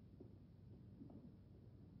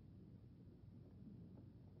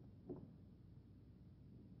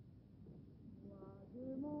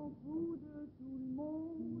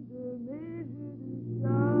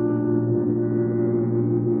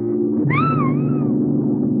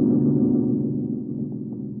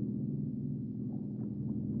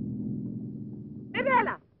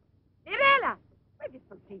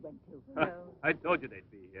 I told you they'd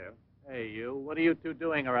be here. Hey, you. What are you two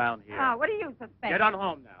doing around here? Ah, what do you suspect? Get on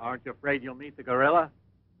home now. Aren't you afraid you'll meet the gorilla?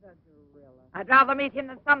 The gorilla. I'd rather meet him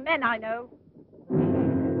than some men I know.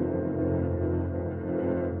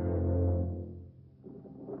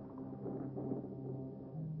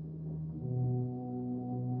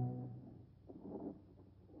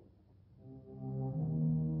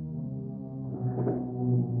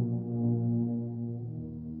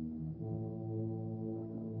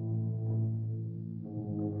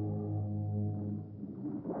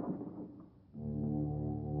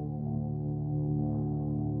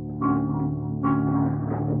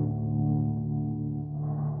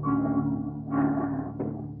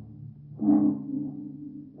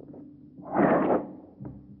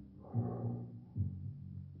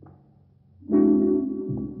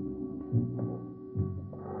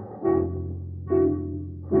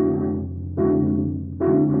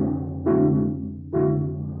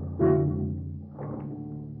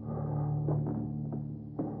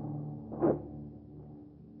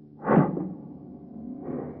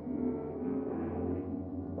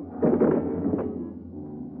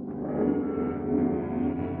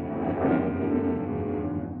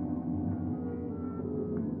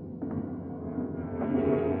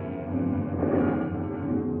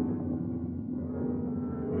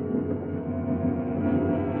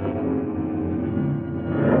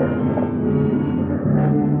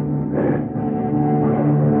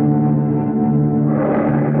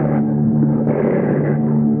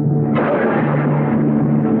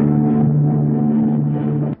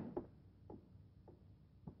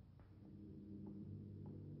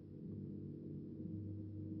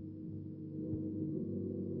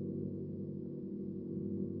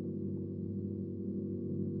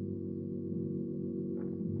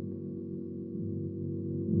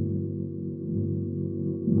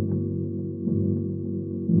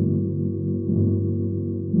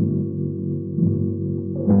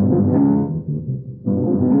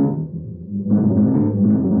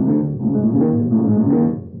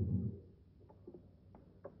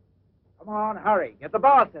 hurry. Get the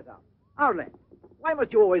bar set up. Arlette, why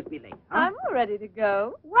must you always be late? Huh? I'm all ready to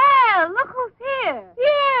go. Well, look who's here.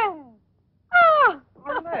 Pierre. Oh.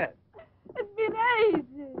 Arlette. It's been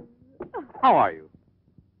ages. How are you?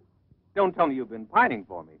 Don't tell me you've been pining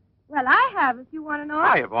for me. Well, I have, if you want to know.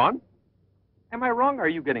 Hi, Yvonne. Am I wrong, or are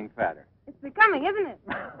you getting fatter? It's becoming, isn't it?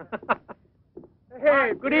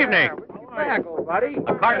 Hey, Good evening. Welcome back, old buddy.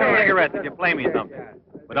 A carton of cigarettes if you play me something.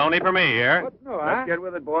 But only for me here. What's new, huh? Let's get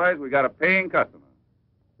with it, boys. We got a paying customer.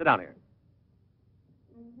 Sit down here.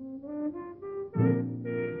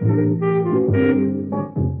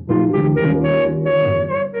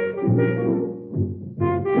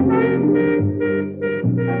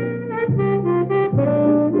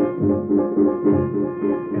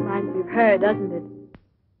 Reminds me of her, doesn't it?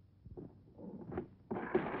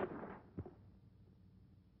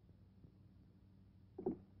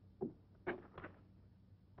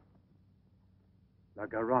 La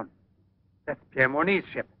Garonne. That's Pierre Morny's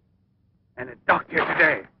ship. And it docked here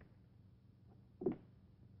today.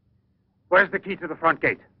 Where's the key to the front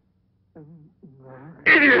gate?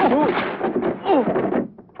 Idiot! Oh.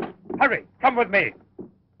 Hurry, come with me.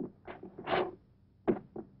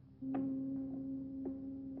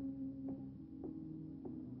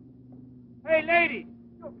 Hey, lady,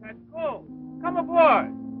 you'll catch cold. Come aboard.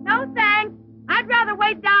 No, thanks. I'd rather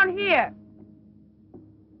wait down here.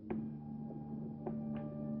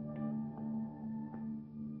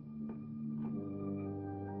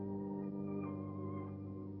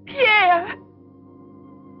 Pierre!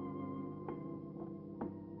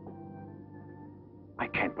 I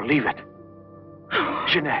can't believe it.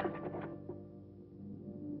 Jeanette.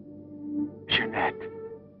 Jeanette.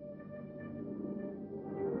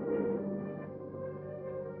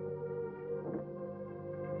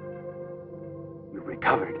 You've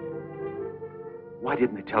recovered. Why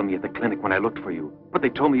didn't they tell me at the clinic when I looked for you? But they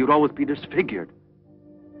told me you'd always be disfigured.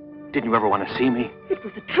 Didn't you ever want to see me? It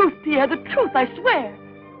was the truth, Pierre, the truth, I swear.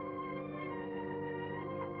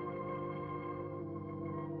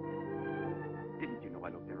 Didn't you know I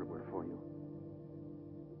looked everywhere for you?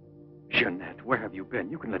 Jeanette, where have you been?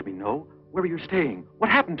 You can let me know. Where are you staying? What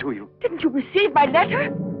happened to you? Didn't you receive my letter?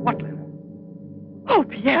 What letter? Oh,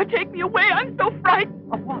 Pierre, take me away. I'm so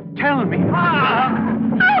frightened. Of what? Tell me.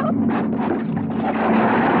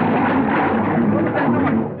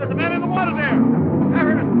 There's a man in the water there. I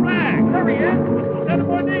heard a flag. There he is. Lieutenant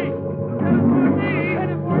Morny. Lieutenant Morny.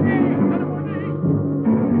 Lieutenant Morny. Lieutenant Morny.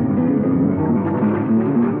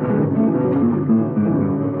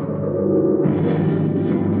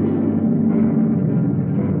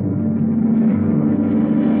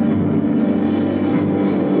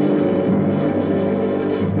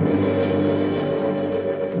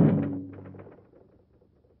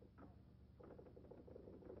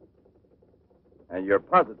 And you're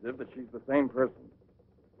positive that she's the same person?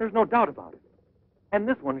 There's no doubt about it. And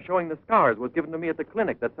this one showing the scars was given to me at the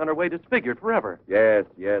clinic that's on her way disfigured forever. Yes,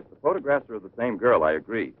 yes. The photographs are of the same girl, I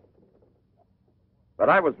agree. But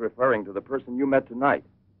I was referring to the person you met tonight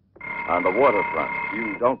on the waterfront.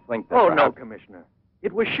 You don't think that... Oh, no, perhaps... Commissioner.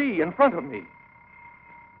 It was she in front of me.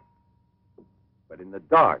 But in the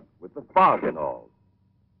dark, with the fog and all.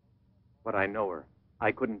 But I know her.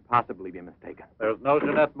 I couldn't possibly be mistaken. There's no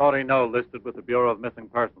Jeanette Morino listed with the Bureau of Missing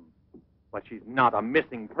Persons. But she's not a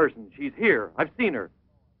missing person. She's here. I've seen her.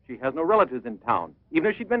 She has no relatives in town, even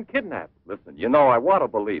if she'd been kidnapped. Listen, you know, I want to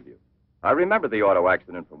believe you. I remember the auto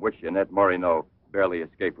accident from which Jeanette Morino barely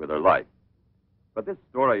escaped with her life. But this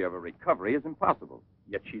story of a recovery is impossible.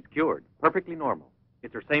 Yet she's cured. Perfectly normal.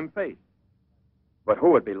 It's her same face. But who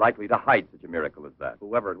would be likely to hide such a miracle as that?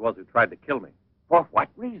 Whoever it was who tried to kill me. For what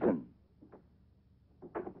reason?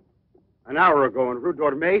 An hour ago in Rue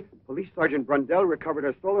d'Orme, Police Sergeant Brundell recovered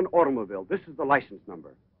a stolen automobile. This is the license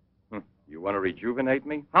number. You want to rejuvenate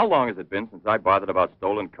me? How long has it been since I bothered about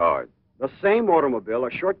stolen cars? The same automobile,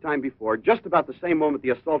 a short time before, just about the same moment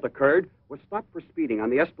the assault occurred, was stopped for speeding on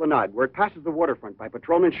the Esplanade, where it passes the waterfront by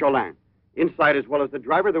Patrolman Cholin. Inside, as well as the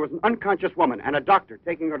driver, there was an unconscious woman and a doctor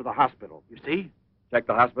taking her to the hospital. You see? Check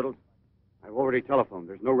the hospitals? I've already telephoned.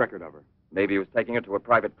 There's no record of her. Maybe he was taking her to a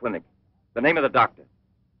private clinic. The name of the doctor?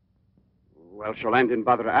 Well, Cholin didn't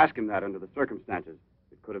bother to ask him that under the circumstances.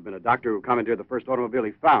 It could have been a doctor who commandeered the first automobile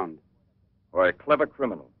he found. Or a clever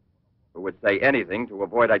criminal who would say anything to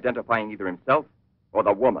avoid identifying either himself or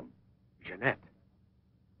the woman. Jeanette.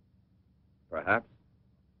 Perhaps.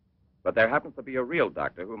 But there happens to be a real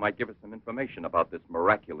doctor who might give us some information about this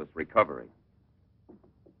miraculous recovery.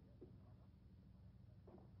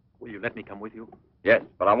 Will you let me come with you? Yes,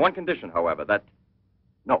 but on one condition, however, that...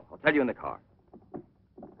 No, I'll tell you in the car.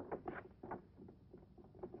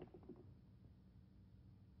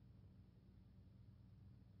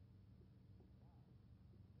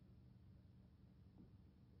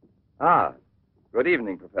 Good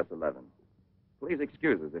evening, Professor Levin. Please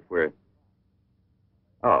excuse us if we're...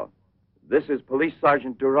 Oh, this is Police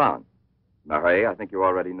Sergeant Durand. Marais, I think you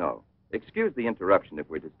already know. Excuse the interruption if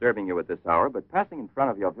we're disturbing you at this hour, but passing in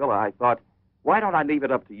front of your villa, I thought, why don't I leave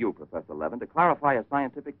it up to you, Professor Levin, to clarify a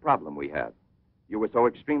scientific problem we had? You were so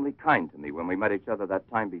extremely kind to me when we met each other that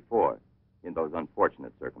time before, in those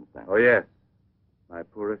unfortunate circumstances. Oh, yes. My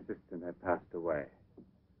poor assistant had passed away.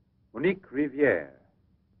 Monique Riviere.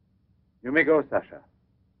 You may go, Sasha.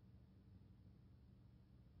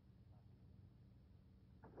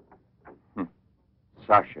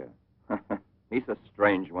 Sasha. He's a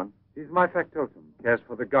strange one. He's my factotum. Cares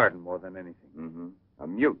for the garden more than anything. Mm-hmm. A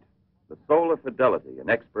mute. The soul of fidelity. An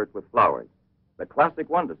expert with flowers. The classic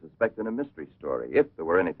one to suspect in a mystery story, if there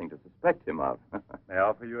were anything to suspect him of. May I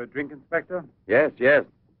offer you a drink, Inspector? Yes, yes.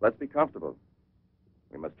 Let's be comfortable.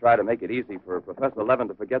 We must try to make it easy for Professor Levin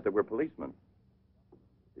to forget that we're policemen.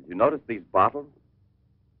 Did you notice these bottles?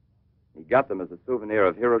 He got them as a souvenir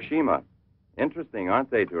of Hiroshima. Interesting, aren't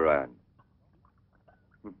they, Durand?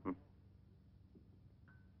 You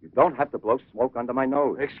don't have to blow smoke under my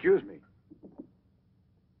nose. Excuse me.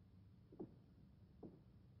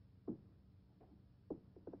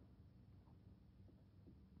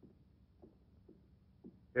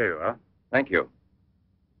 Here you are. Thank you.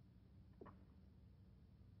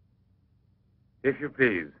 If you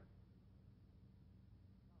please.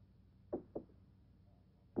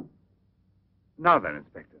 Now then,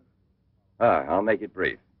 Inspector. I'll make it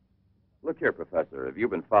brief. Look here, Professor. Have you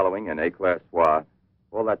been following in Éclair Soir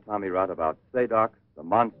all that Tommy rot about Sadok, the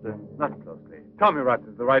monster? Not closely. Tommy rot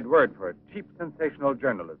is the right word for it. Cheap, sensational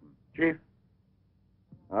journalism. Chief?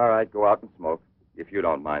 All right, go out and smoke. If you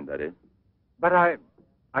don't mind, that is. But I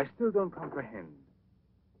still don't comprehend.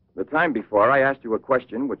 The time before, I asked you a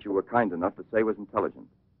question which you were kind enough to say was intelligent.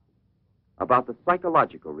 About the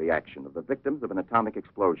psychological reaction of the victims of an atomic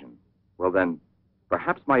explosion. Well, then,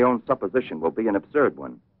 perhaps my own supposition will be an absurd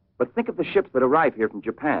one. But think of the ships that arrive here from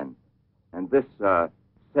Japan. And this,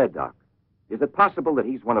 Sadok. Is it possible that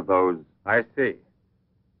he's one of those... I see.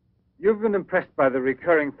 You've been impressed by the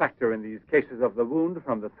recurring factor in these cases of the wound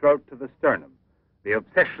from the throat to the sternum. The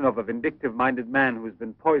obsession of a vindictive-minded man who's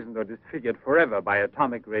been poisoned or disfigured forever by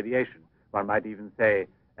atomic radiation. One might even say,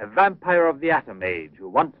 a vampire of the atom age who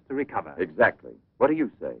wants to recover. Exactly. What do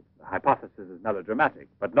you say? The hypothesis is melodramatic,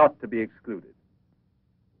 but not to be excluded.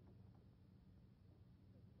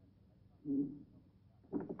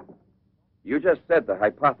 You just said the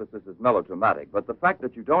hypothesis is melodramatic, but the fact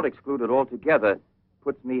that you don't exclude it altogether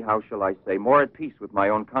puts me, how shall I say, more at peace with my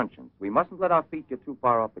own conscience. We mustn't let our feet get too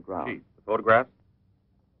far off the ground. Chief, the photographs?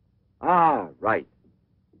 Ah, right.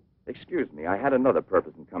 Excuse me, I had another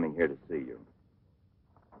purpose in coming here to see you.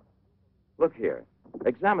 Look here.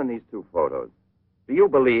 Examine these two photos. Do you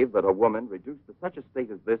believe that a woman reduced to such a state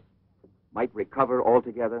as this might recover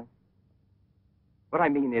altogether? What I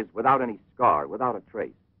mean is without any scar, without a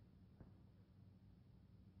trace.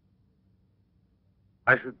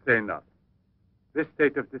 I should say not. This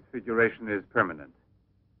state of disfiguration is permanent.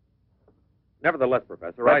 Nevertheless,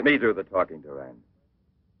 Professor, Let me do the talking, Durand.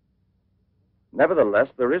 Nevertheless,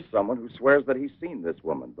 there is someone who swears that he's seen this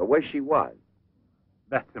woman, the way she was.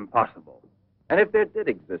 That's impossible. And if there did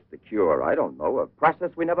exist a cure, I don't know, a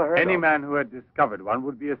process we never heard of. Any man who had discovered one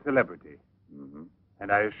would be a celebrity. Mm-hmm.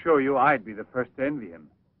 And I assure you I'd be the first to envy him.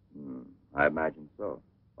 I imagine so.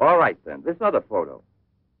 All right, then. This other photo,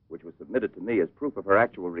 which was submitted to me as proof of her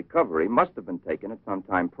actual recovery, must have been taken at some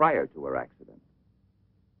time prior to her accident.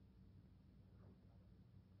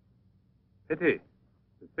 Pity.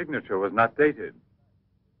 The signature was not dated.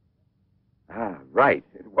 Ah, right.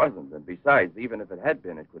 It wasn't. And besides, even if it had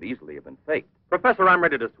been, it could easily have been faked. Professor, I'm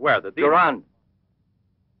ready to swear that these... Durand!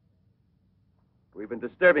 We've been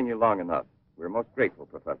disturbing you long enough. We're most grateful,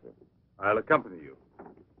 Professor. I'll accompany you.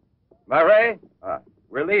 Marais!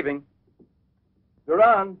 We're leaving.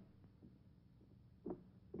 Durand!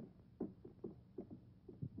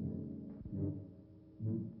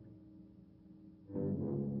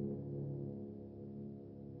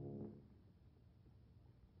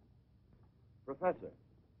 Professor,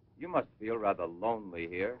 you must feel rather lonely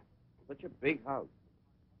here. Such a big house.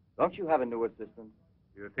 Don't you have a new assistant?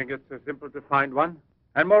 You think it's so simple to find one?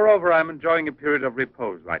 And moreover, I'm enjoying a period of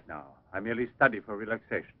repose right now. I merely study for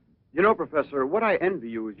relaxation. You know, Professor, what I envy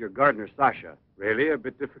you is your gardener, Sasha. Really? A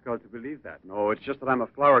bit difficult to believe that. No, it's just that I'm a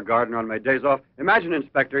flower gardener on my days off. Imagine,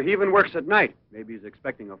 Inspector, he even works at night. Maybe he's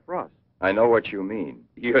expecting a frost. I know what you mean.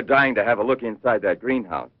 You're dying to have a look inside that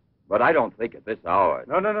greenhouse. But I don't think at this hour.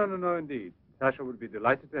 No, indeed. Sasha would be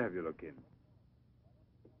delighted to have you look in.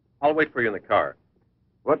 I'll wait for you in the car.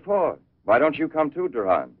 What for? Why don't you come too,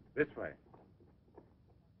 Durand? This way.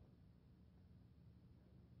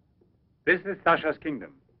 This is Sasha's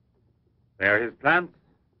kingdom. There are his plants,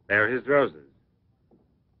 there are his roses.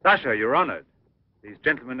 Sasha, you're honored. These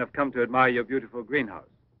gentlemen have come to admire your beautiful greenhouse.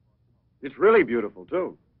 It's really beautiful,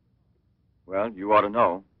 too. Well, you ought to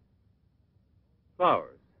know.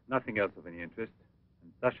 Flowers, nothing else of any interest.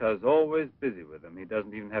 And Sasha is always busy with them. He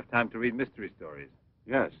doesn't even have time to read mystery stories.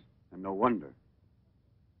 Yes, and no wonder.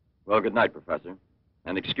 Well, good night, Professor.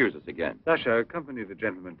 And excuse us again. Sasha, accompany the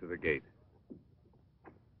gentleman to the gate.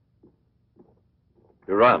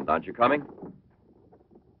 Durand, aren't you coming?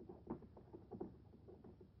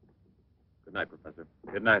 Good night, Professor.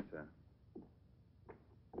 Good night, sir.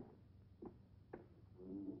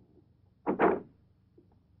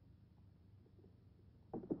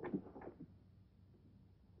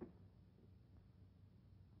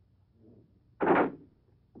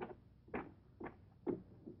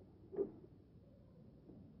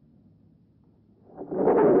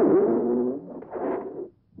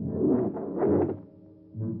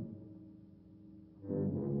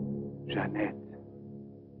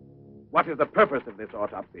 What is the purpose of this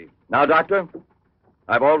autopsy? Now, Doctor,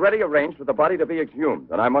 I've already arranged for the body to be exhumed,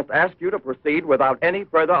 and I must ask you to proceed without any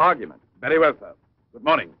further argument. Very well, sir. Good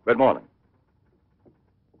morning. Good morning.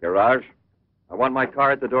 Garage, I want my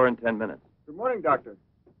car at the door in 10 minutes. Good morning, Doctor.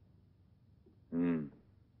 Hmm.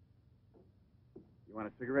 You want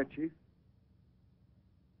a cigarette, Chief?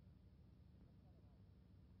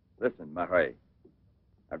 Listen, Marais,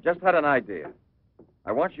 I've just had an idea.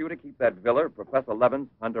 I want you to keep that villa of Professor Levin's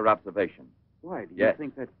under observation. Why? Do you Yes.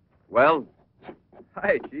 think that... Well,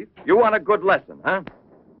 Hi, Chief. you want a good lesson, huh?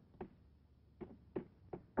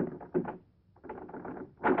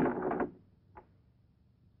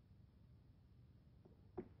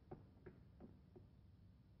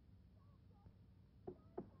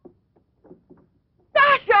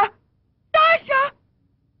 Sasha! Sasha!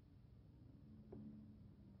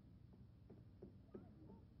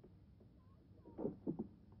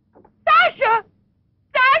 Sasha!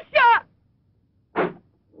 Sasha!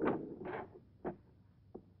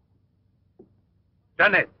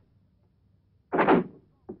 Janet!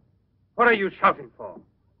 What are you shouting for?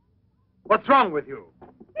 What's wrong with you?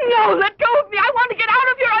 No, let go of me. I want to get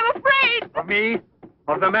out of here. I'm afraid. Of me?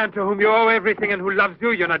 Of the man to whom you owe everything and who loves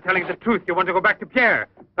you? You're not telling the truth. You want to go back to Pierre.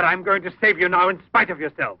 But I'm going to save you now in spite of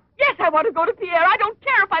yourself. Yes, I want to go to Pierre. I don't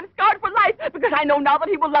care if I'm scarred for life, because I know now that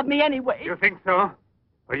he will love me anyway. You think so?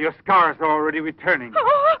 Well, your scars are already returning.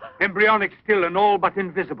 Embryonic still and all but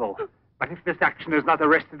invisible. But if this action is not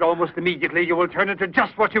arrested almost immediately, you will turn into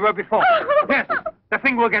just what you were before. Yes, the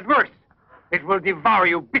thing will get worse. It will devour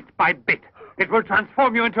you bit by bit. It will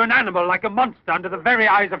transform you into an animal, like a monster, under the very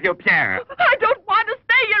eyes of your Pierre. I don't want to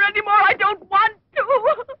stay here anymore. I don't want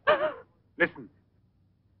to. Listen.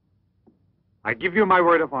 I give you my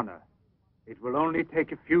word of honor. It will only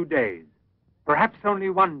take a few days, perhaps only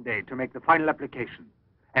one day, to make the final application.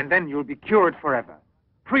 And then you'll be cured forever,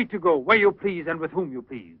 free to go where you please and with whom you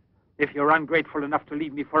please. If you're ungrateful enough to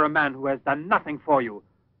leave me for a man who has done nothing for you,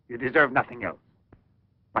 you deserve nothing else.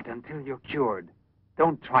 But until you're cured,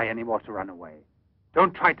 don't try any more to run away.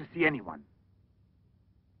 Don't try to see anyone.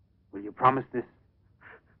 Will you promise this?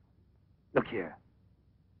 Look here.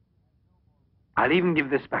 I'll even give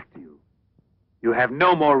this back to you. You have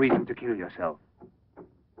no more reason to kill yourself.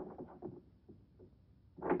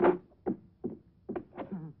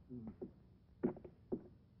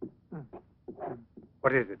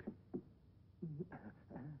 What is it?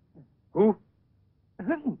 Who?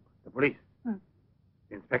 The police. The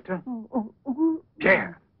inspector?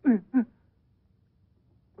 Pierre.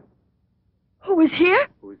 Who is here?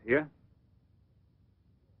 Who is here?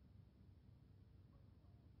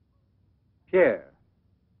 Pierre.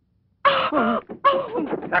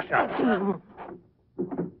 Sasha.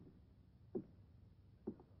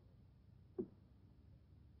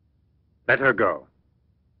 Let her go.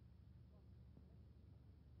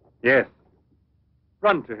 Yes.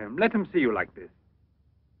 Run to him. Let him see you like this.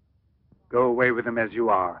 Go away with him as you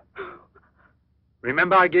are.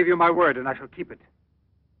 Remember, I gave you my word, and I shall keep it.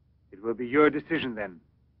 It will be your decision then.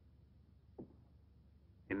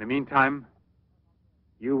 In the meantime,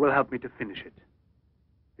 you will help me to finish it.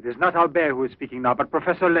 It is not Albert who is speaking now, but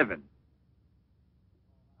Professor Levin.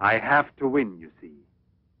 I have to win, you see.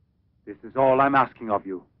 This is all I'm asking of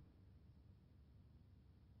you.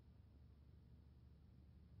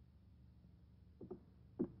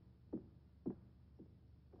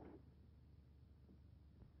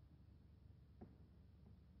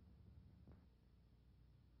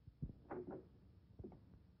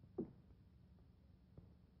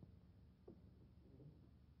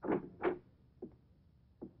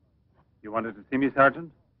 You wanted to see me,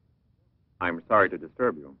 Sergeant? I'm sorry to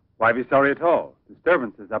disturb you. Why be sorry at all?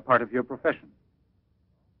 Disturbances are part of your profession.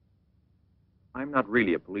 I'm not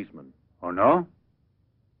really a policeman. Oh, no?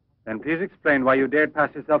 Then please explain why you dared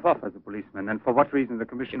pass yourself off as a policeman, and for what reason the It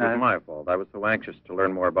commissioner... was my fault. I was so anxious to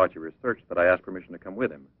learn more about your research that I asked permission to come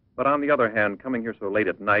with him. But on the other hand, coming here so late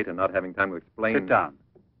at night and not having time to explain... Sit down.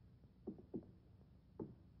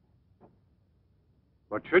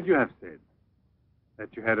 What should you have said?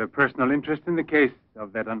 That you had a personal interest in the case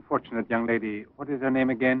of that unfortunate young lady. What is her name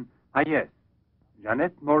again? Ah, yes.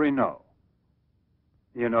 Jeanette Morino.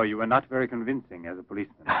 You know, you were not very convincing as a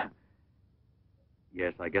policeman.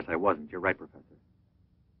 Yes, I guess I wasn't. You're right, Professor.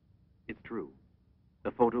 It's true.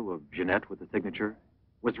 The photo of Jeanette with the signature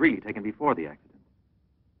was really taken before the accident.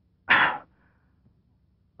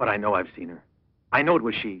 But I know I've seen her. I know it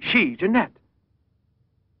was she, Jeanette.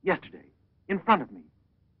 Yesterday, in front of me.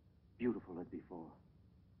 Beautiful as before.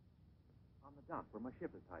 On the dock where my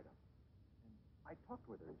ship is tied up. And I talked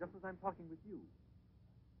with her just as I'm talking with you.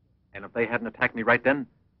 And if they hadn't attacked me right then...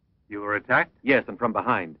 You were attacked? Yes, and from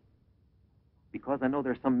behind. Because I know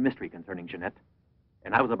there's some mystery concerning Jeanette,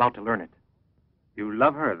 and I was about to learn it. You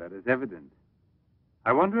love her, that is evident.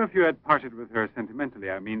 I wonder if you had parted with her sentimentally,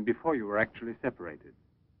 I mean, before you were actually separated.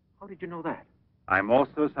 How did you know that? I'm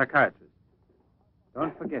also a psychiatrist.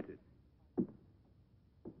 Don't forget it.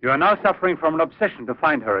 You are now suffering from an obsession to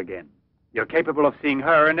find her again. You're capable of seeing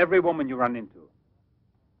her and every woman you run into.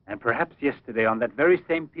 And perhaps yesterday on that very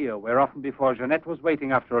same pier where often before Jeanette was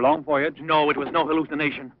waiting after a long voyage... No, it was no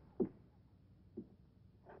hallucination.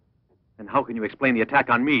 And how can you explain the attack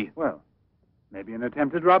on me? Well, maybe an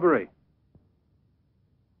attempted robbery.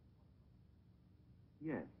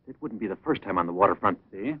 Yes, it wouldn't be the first time on the waterfront.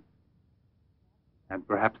 See? And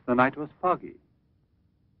perhaps the night was foggy.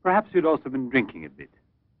 Perhaps you'd also been drinking a bit.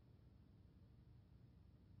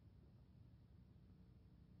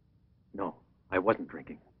 No, I wasn't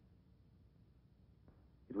drinking.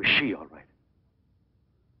 It was she, all right.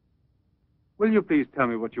 Will you please tell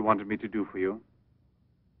me what you wanted me to do for you?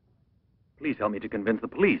 Please help me to convince the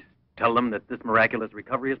police. Tell them that this miraculous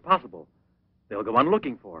recovery is possible. They'll go on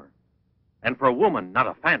looking for her. And for a woman, not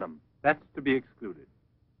a phantom. That's to be excluded.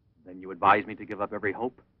 Then you advise me to give up every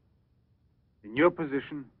hope? In your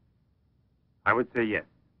position, I would say yes.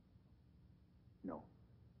 No.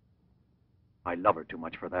 I love her too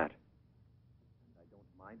much for that. And I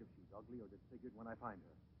don't mind if she's ugly or disfigured when I find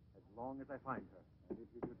her. As long as I find her. And if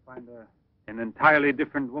you could find an entirely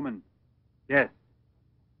different woman. Yes.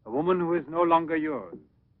 A woman who is no longer yours.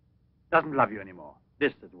 Doesn't love you anymore.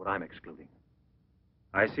 This is what I'm excluding.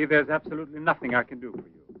 I see there's absolutely nothing I can do for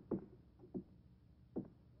you.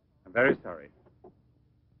 I'm very sorry.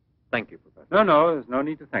 Thank you, Professor. No, there's no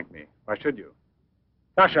need to thank me. Why should you?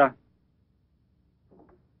 Sasha.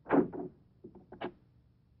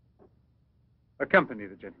 Accompany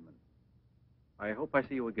the gentleman. I hope I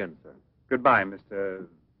see you again, sir. Goodbye, Mr...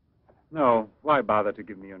 No, why bother to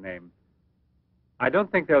give me your name? I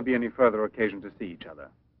don't think there'll be any further occasion to see each other.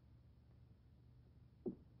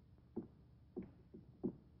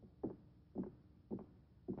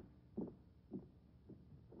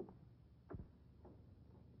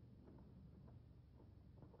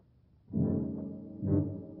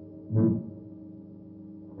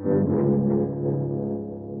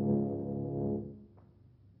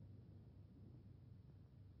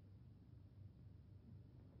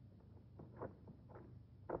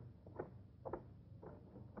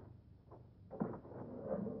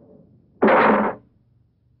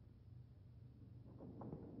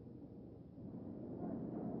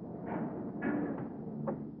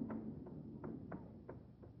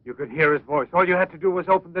 You could hear his voice. All you had to do was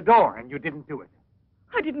open the door, and you didn't do it.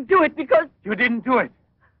 I didn't do it because... You didn't do it.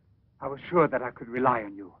 I was sure that I could rely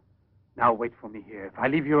on you. Now wait for me here. If I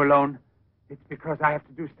leave you alone, it's because I have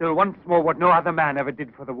to do still once more what no other man ever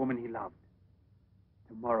did for the woman he loved.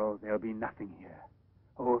 Tomorrow there'll be nothing here.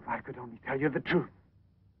 Oh, if I could only tell you the truth.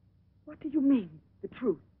 What do you mean, the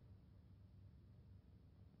truth?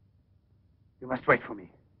 You must wait for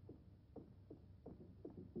me.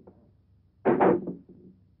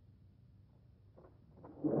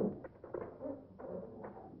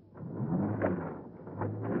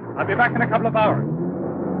 I'll be back in a couple of hours.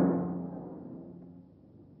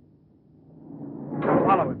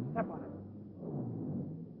 Follow him. Step on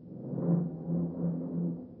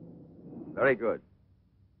it. Very good.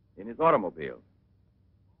 In his automobile.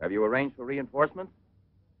 Have you arranged for reinforcements?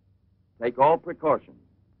 Take all precautions.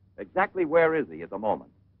 Exactly where is he at the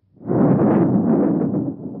moment?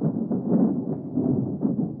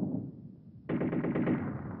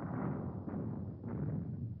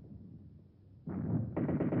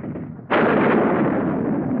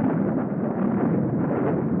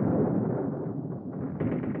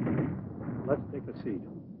 Take a seat.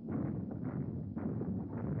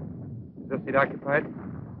 Is this seat occupied?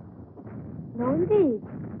 No, indeed.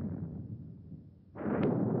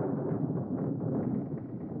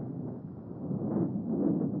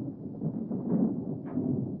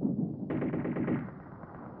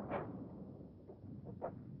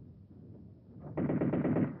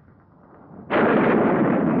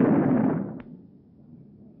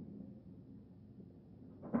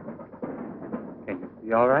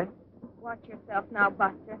 You all right? Watch yourself now,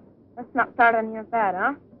 Buster. Let's not start on your bed,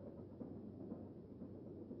 huh?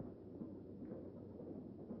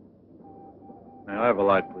 May I have a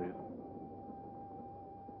light, please?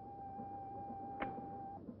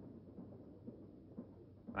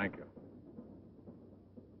 Thank you.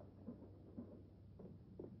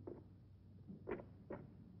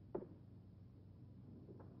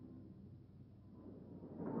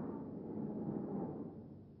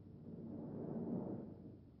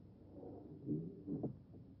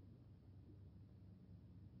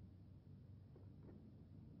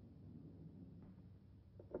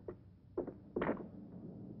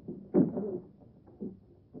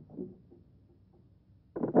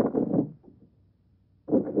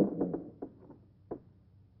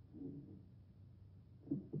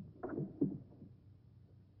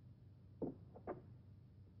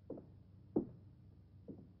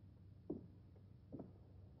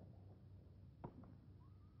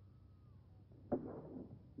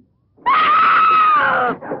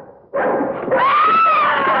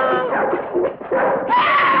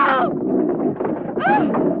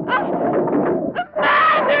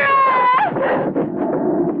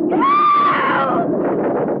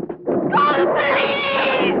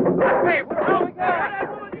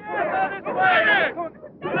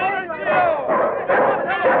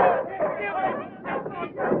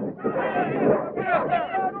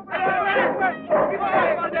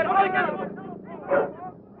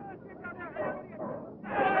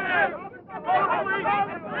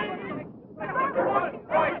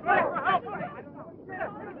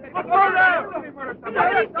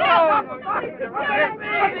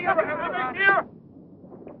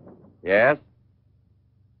 Yes?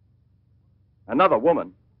 Another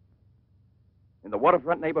woman? In the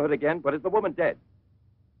waterfront neighborhood again? But is the woman dead?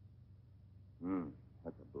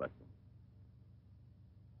 That's a blessing.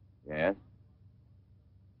 Yes?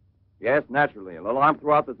 Yes, naturally. An alarm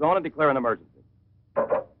throughout the zone and declare an emergency.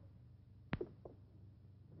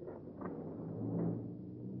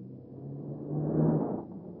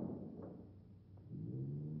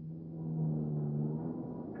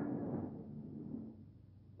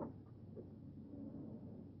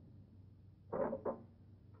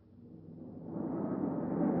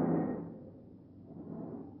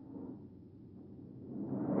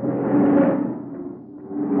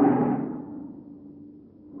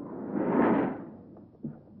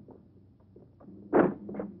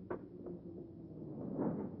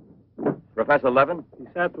 Professor Levin? He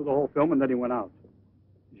sat through the whole film and then he went out.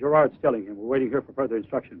 Gerard's telling him. We're waiting here for further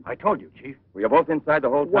instructions. I told you, Chief. Were you both inside the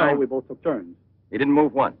whole time? Well, we both took turns. He didn't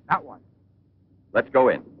move once. Not one. Let's go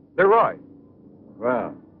in. Leroy.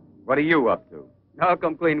 Well, what are you up to? I'll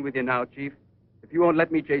come clean with you now, Chief. If you won't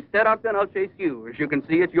let me chase Setup, then I'll chase you. As you can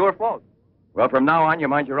see, it's your fault. Well, from now on, you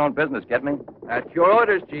mind your own business, get me? That's your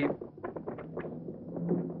orders, Chief.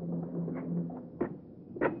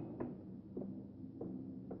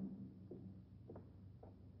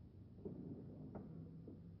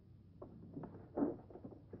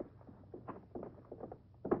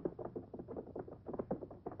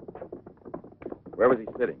 Where was he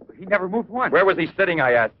sitting? He never moved once. Where was he sitting,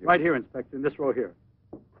 I asked you? Right here, Inspector, in this row here.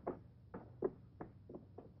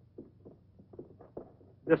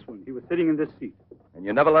 This one. He was sitting in this seat. And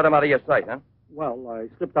you never let him out of your sight, huh? Well,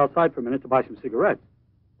 I slipped outside for a minute to buy some cigarettes.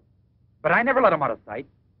 But I never let him out of sight.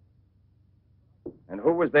 And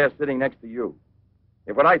who was there sitting next to you?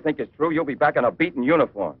 If what I think is true, you'll be back in a beaten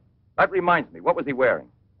uniform. That reminds me, what was he wearing?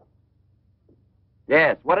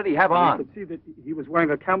 Yes, what did he have on? You could see that he was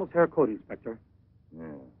wearing a camel's hair coat, Inspector. Yeah,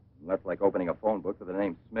 that's like opening a phone book with the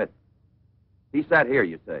name Smith. He sat here,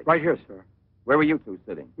 you say? Right here, sir. Where were you two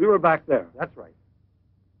sitting? We were back there. That's right.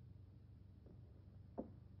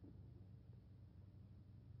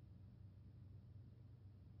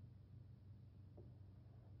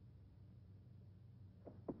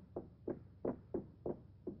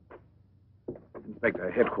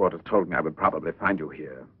 Inspector, headquarters told me I would probably find you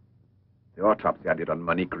here. The autopsy I did on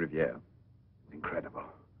Monique Riviere. It's incredible.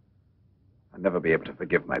 I'll never be able to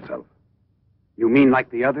forgive myself. You mean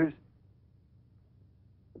like the others?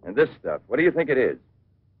 And this stuff, what do you think it is?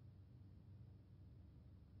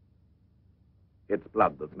 It's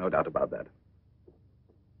blood, there's no doubt about that.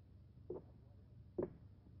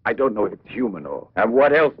 I don't know if it's human or... And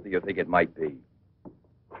what else do you think it might be?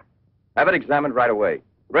 Have it examined right away.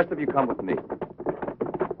 The rest of you come with me.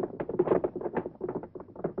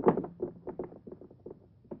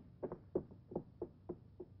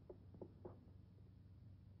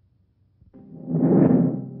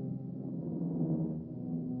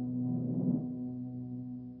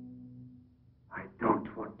 I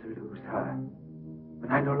don't want to lose her.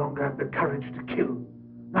 But I no longer have the courage to kill,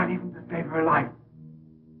 not even to save her life.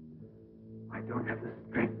 I don't have the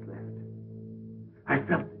strength left. I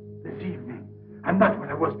felt this evening. I'm not what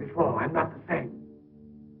I was before. I'm not the same.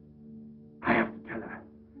 I have to tell her.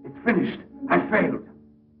 It's finished. I failed.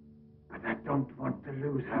 But I don't want to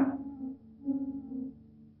lose her.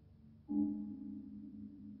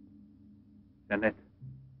 Jeanette,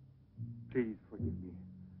 please forgive me.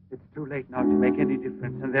 It's too late now to make any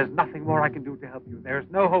difference, and there's nothing more I can do to help you. There's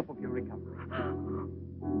no hope of your recovery.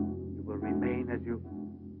 You will remain as you...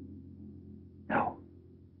 No.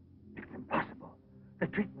 It's impossible. The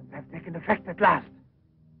treatments have taken effect at last.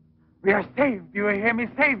 We are saved. Do you hear me?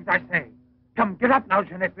 Saved, I say. Come, get up now,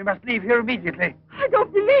 Jeanette. We must leave here immediately. I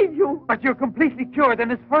don't believe you. But you're completely cured,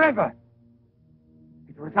 and it's forever.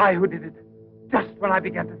 It was I who did it. Just when I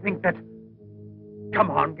began to think that... Come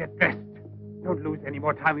on, get dressed. Don't lose any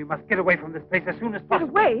more time. We must get away from this place as soon as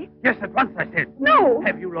possible. Get away? Yes, at once, I said. No.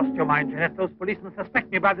 Have you lost your mind, Jeanette? Those policemen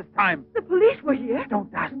suspect me by this time. The police were here?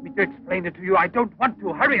 Don't ask me to explain it to you. I don't want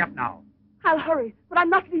to. Hurry up now. I'll hurry, but I'm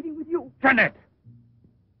not leaving with you. Jeanette!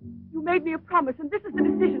 You made me a promise, and this is the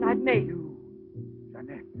decision I've made. You,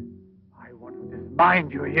 Jeanette, I want to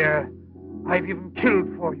dismind you here. I've even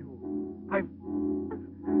killed for you. I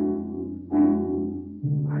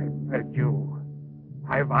beg you.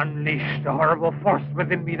 I've unleashed a horrible force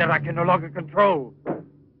within me that I can no longer control.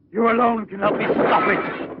 You alone can help me stop it.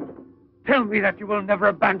 Tell me that you will never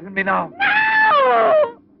abandon me now.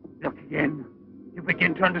 No! Look again. You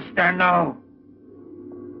begin to understand now.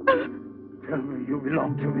 Tell me you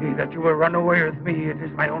belong to me, that you will run away with me. It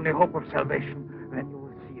is my only hope of salvation. Then you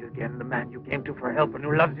will see again the man you came to for help and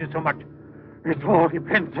who loves you so much. It all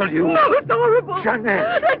depends on you. No, it's horrible.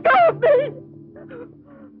 Jeanette! Let go of me!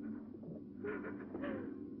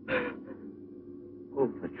 Pull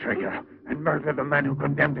the trigger and murder the man who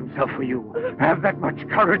condemned himself for you. Have that much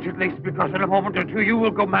courage at least, because in a moment or two you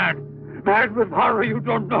will go mad. Mad with horror you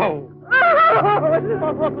don't know.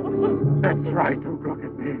 That's right, don't look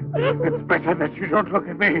at me. It's better that you don't look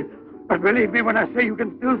at me. But believe me when I say you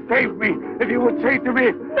can still save me, if you would say to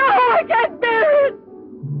me... No, I can't bear it!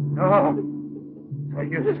 No? So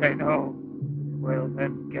you say no? Well,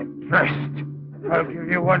 then get dressed. I'll give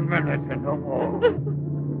you 1 minute and no more.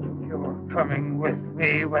 You're coming with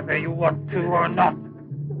me whether you want to or not.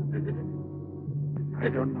 I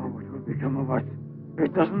don't know what will become of us.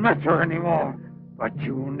 It doesn't matter anymore. But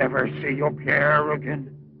you'll never see your Piero again.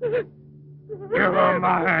 You're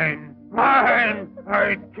mine. Mine!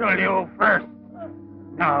 I'd kill you first.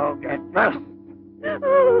 Now get dressed.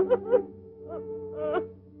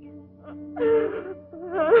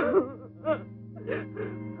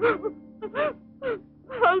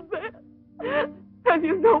 Albert, have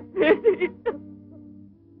you no pity?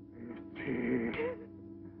 Pity?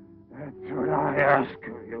 That's what I ask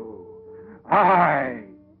of you. I...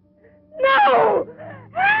 No!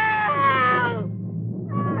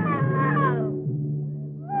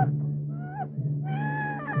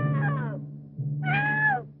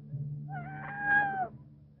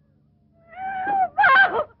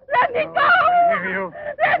 Help! Let me go!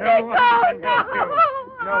 Let me go!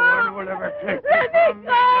 No one will ever take Let me go!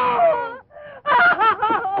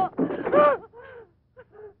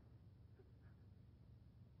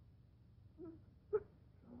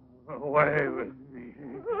 Away with me.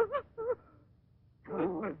 Go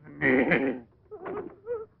with me.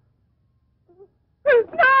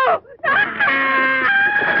 No!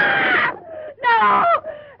 No!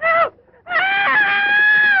 Help!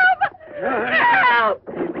 Help!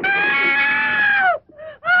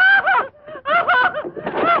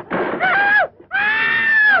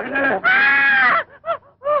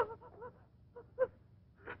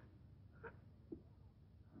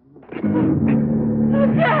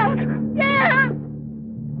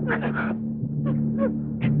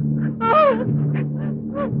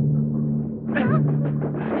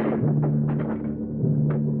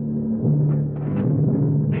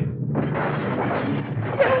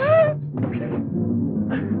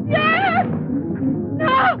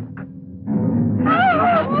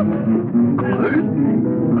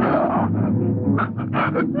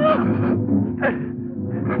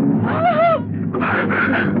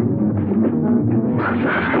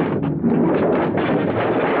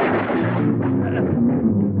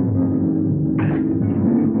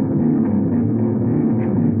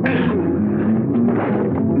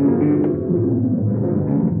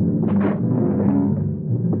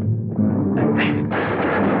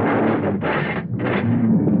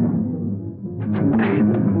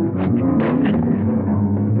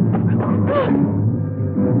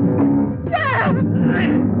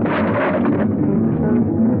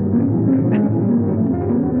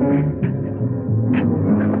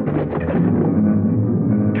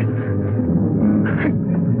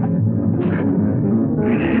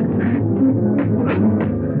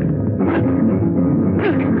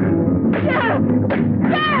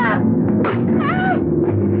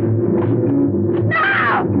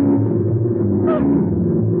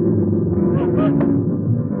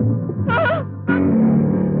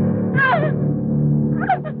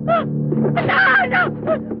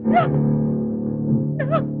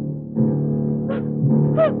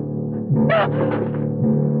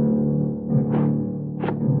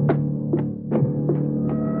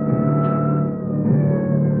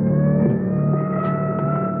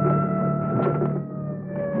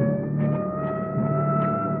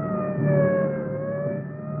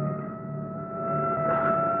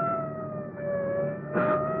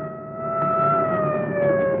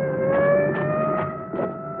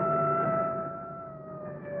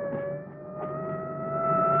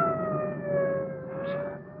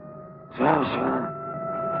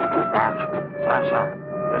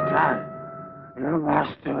 You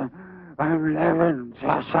must... I'm living,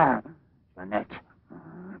 Sasha. Jeanette,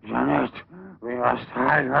 we must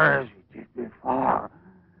hide her as we did before.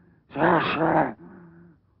 Sasha.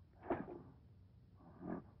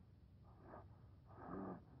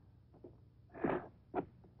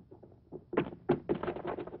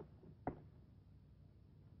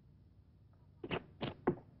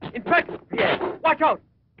 Inspector! Pierre, watch out!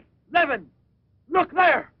 Levin! Look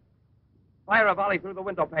there! Fire a volley through the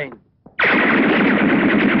window pane.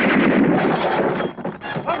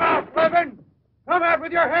 Come out, Levin! Come out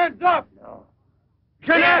with your hands up! No.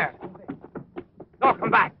 Jeanette! No,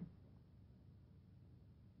 come back!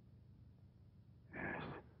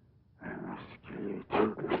 I must kill you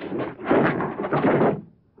too.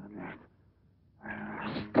 Jeanette. I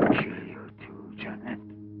must kill you too, Jeanette.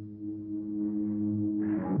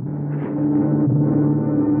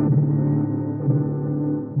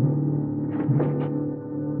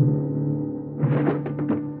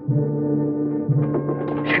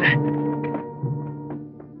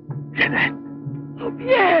 Jeanette. Oh,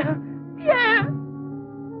 Pierre! Pierre!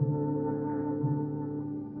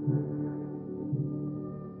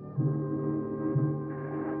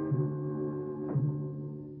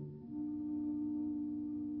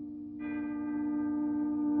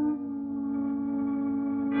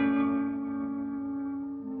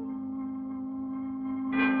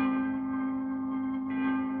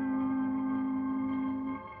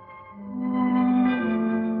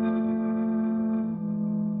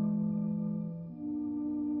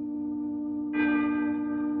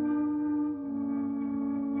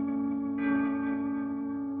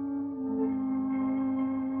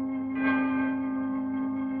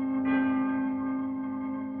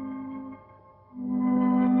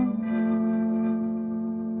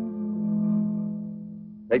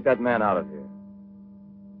 Take that man out of here.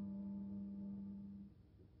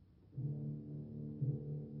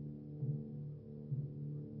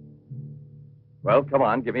 Well, come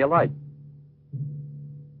on, give me a light.